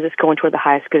 because it's going toward the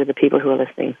highest good of the people who are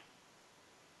listening.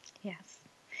 Yes.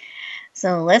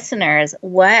 So listeners,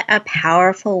 what a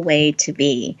powerful way to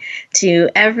be, to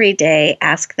every day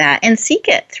ask that and seek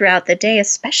it throughout the day,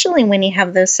 especially when you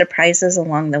have those surprises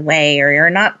along the way or you're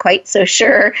not quite so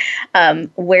sure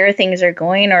where things are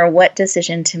going or what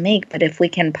decision to make. But if we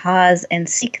can pause and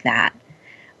seek that,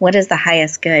 what is the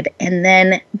highest good, and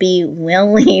then be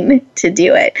willing to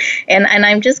do it. And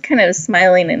I'm just kind of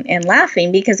smiling and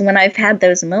laughing, because when I've had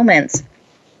those moments,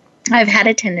 I've had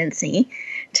a tendency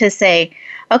to say,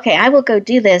 okay, I will go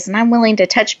do this, and I'm willing to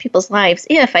touch people's lives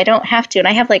if I don't have to. And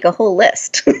I have like a whole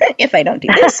list if I don't do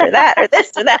this or that or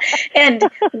this or that. And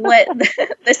what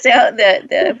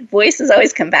the voices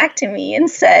always come back to me and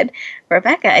said,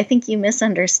 Rebecca, I think you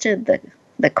misunderstood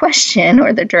the question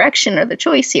or the direction or the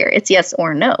choice here. It's yes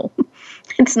or no.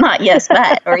 It's not yes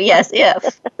but or yes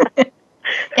if.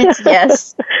 It's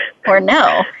yes or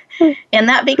no. And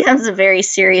that becomes a very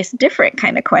serious, different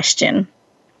kind of question.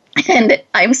 And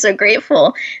I'm so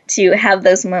grateful to have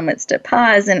those moments to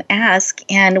pause and ask.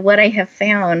 And what I have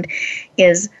found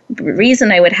is the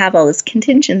reason I would have all those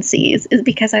contingencies is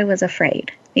because I was afraid,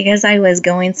 because I was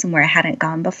going somewhere I hadn't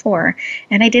gone before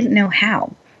and I didn't know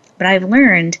how. But I've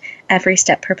learned every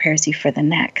step prepares you for the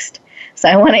next. So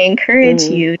I want to encourage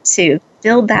you to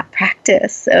build that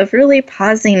practice of really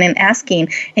pausing and asking.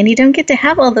 And you don't get to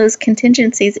have all those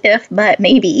contingencies, if, but,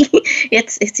 maybe.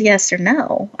 It's yes or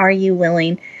no. Are you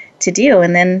willing to do?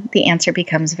 And then the answer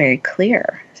becomes very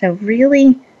clear. So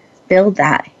really build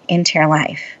that into your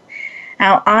life.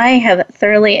 Now, I have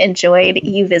thoroughly enjoyed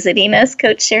you visiting us,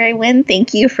 Coach Sherry Wynn.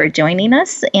 Thank you for joining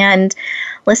us. And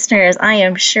listeners, I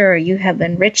am sure you have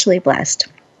been richly blessed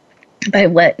by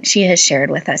what she has shared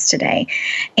with us today.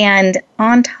 And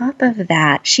on top of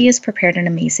that, she has prepared an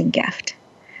amazing gift.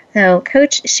 So,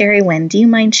 Coach Sherry Wynn, do you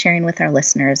mind sharing with our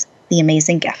listeners the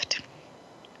amazing gift?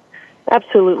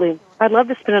 Absolutely. I'd love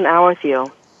to spend an hour with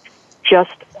you,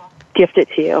 just gift it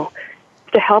to you,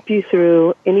 to help you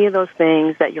through any of those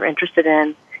things that you're interested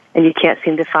in and you can't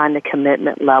seem to find the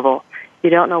commitment level. You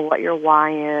don't know what your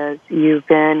why is. You've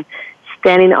been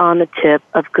standing on the tip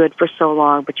of good for so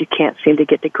long, but you can't seem to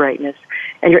get to greatness.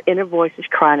 And your inner voice is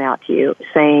crying out to you,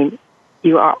 saying,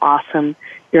 you are awesome,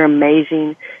 you're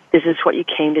amazing, this is what you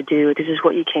came to do, this is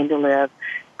what you came to live.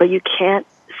 But you can't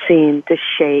seem to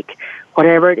shake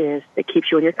whatever it is that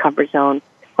keeps you in your comfort zone,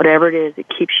 whatever it is that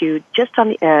keeps you just on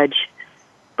the edge,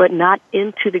 but not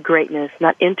into the greatness,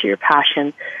 not into your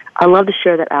passion. I love to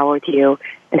share that hour with you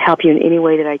and help you in any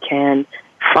way that I can.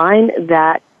 Find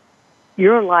that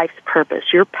your life's purpose,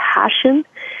 your passion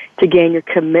to gain your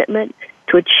commitment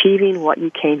to achieving what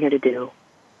you came here to do.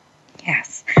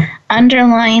 Yes.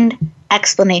 Underlined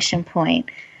exclamation point.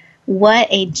 What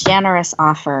a generous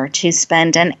offer to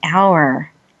spend an hour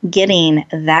getting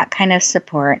that kind of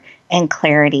support and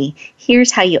clarity.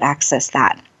 Here's how you access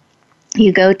that.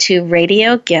 You go to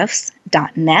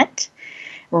radiogifts.net.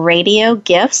 Radio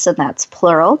Gifts, and that's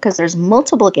plural because there's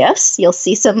multiple gifts. You'll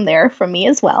see some there from me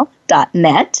as well,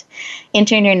 .net.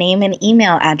 Enter in your name and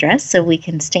email address so we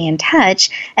can stay in touch,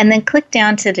 and then click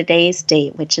down to today's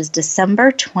date, which is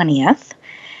December 20th,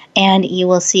 and you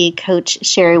will see Coach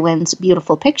Sherry Wynn's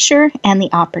beautiful picture and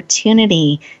the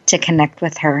opportunity to connect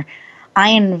with her. I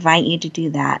invite you to do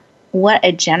that. What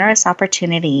a generous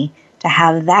opportunity to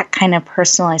have that kind of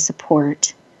personalized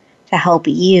support to help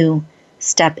you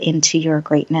step into your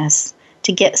greatness,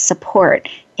 to get support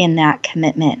in that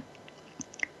commitment.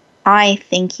 I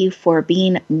thank you for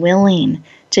being willing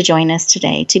to join us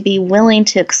today, to be willing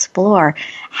to explore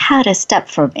how to step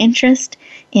from interest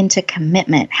into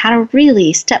commitment, how to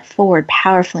really step forward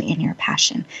powerfully in your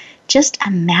passion. Just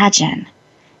imagine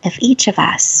if each of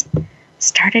us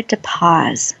started to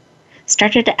pause,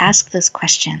 started to ask those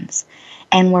questions,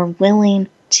 and were willing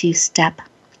to step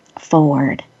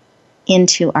forward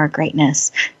into our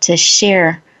greatness, to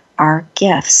share our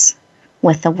gifts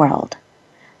with the world,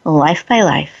 life by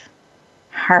life,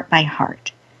 heart by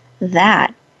heart.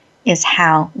 That is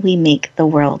how we make the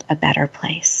world a better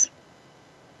place.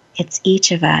 It's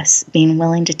each of us being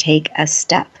willing to take a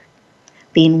step,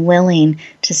 being willing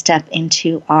to step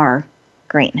into our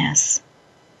greatness.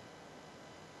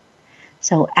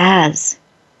 So as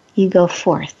you go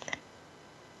forth,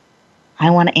 I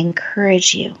want to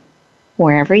encourage you,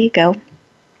 wherever you go,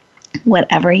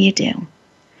 whatever you do,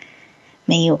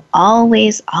 may you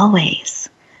always, always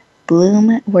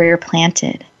bloom where you're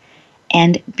planted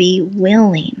and be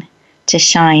willing to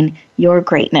shine your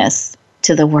greatness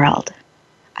to the world.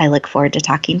 I look forward to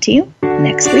talking to you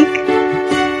next week.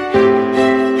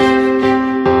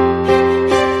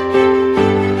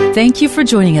 Thank you for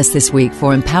joining us this week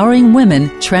for Empowering Women,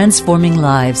 Transforming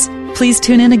Lives. Please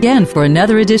tune in again for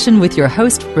another edition with your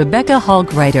host, Rebecca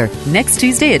Hall-Gruyter, next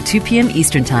Tuesday at 2 p.m.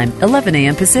 Eastern Time, 11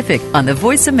 a.m. Pacific on the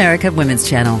Voice America Women's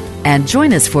Channel. And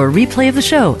join us for a replay of the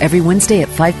show every Wednesday at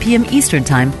 5 p.m. Eastern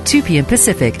Time, 2 p.m.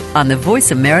 Pacific on the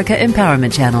Voice America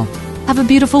Empowerment Channel. Have a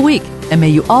beautiful week, and may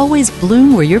you always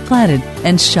bloom where you're planted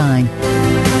and shine.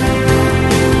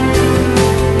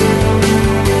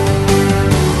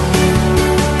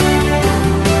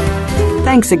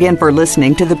 Thanks again for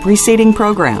listening to the preceding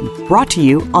program, brought to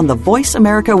you on the Voice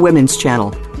America Women's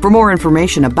Channel. For more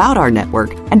information about our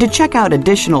network and to check out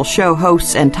additional show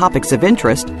hosts and topics of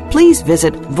interest, please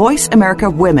visit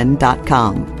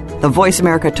voiceamericawomen.com. The Voice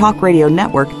America Talk Radio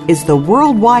Network is the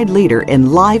worldwide leader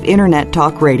in live Internet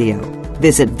talk radio.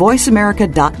 Visit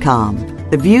voiceamerica.com.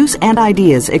 The views and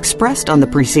ideas expressed on the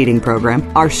preceding program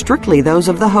are strictly those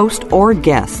of the host or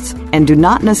guests and do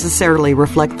not necessarily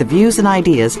reflect the views and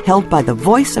ideas held by the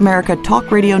Voice America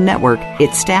Talk Radio Network,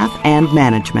 its staff, and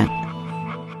management.